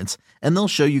car insurance, and they'll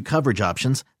show you coverage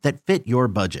options that fit your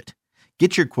budget.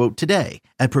 Get your quote today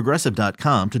at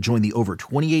Progressive.com to join the over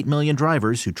 28 million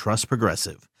drivers who trust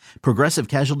Progressive. Progressive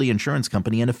Casualty Insurance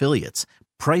Company and Affiliates.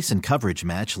 Price and coverage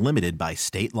match limited by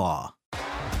state law.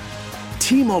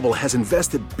 T-Mobile has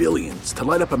invested billions to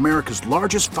light up America's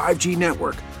largest 5G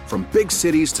network, from big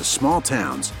cities to small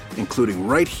towns, including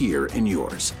right here in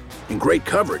yours. And great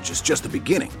coverage is just the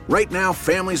beginning. Right now,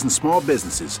 families and small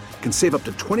businesses can save up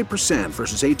to 20%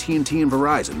 versus AT&T and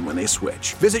Verizon when they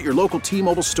switch. Visit your local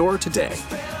T-Mobile store today.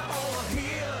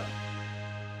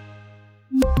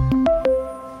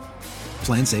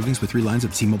 Plan savings with 3 lines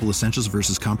of T-Mobile Essentials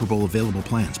versus comparable available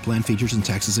plans. Plan features and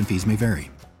taxes and fees may vary.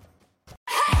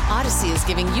 Odyssey is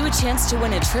giving you a chance to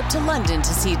win a trip to London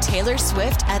to see Taylor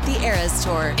Swift at the Eras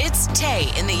Tour. It's Tay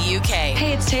in the UK.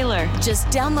 Hey, it's Taylor. Just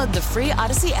download the free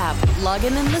Odyssey app, log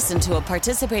in and listen to a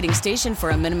participating station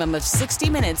for a minimum of 60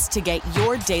 minutes to get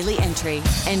your daily entry.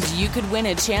 And you could win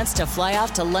a chance to fly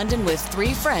off to London with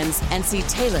 3 friends and see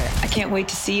Taylor. I can't wait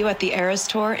to see you at the Eras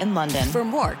Tour in London. For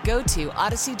more, go to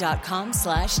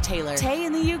odyssey.com/Taylor. Tay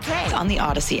in the UK. On the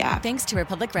Odyssey app. Thanks to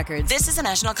Republic Records. This is a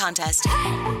national contest.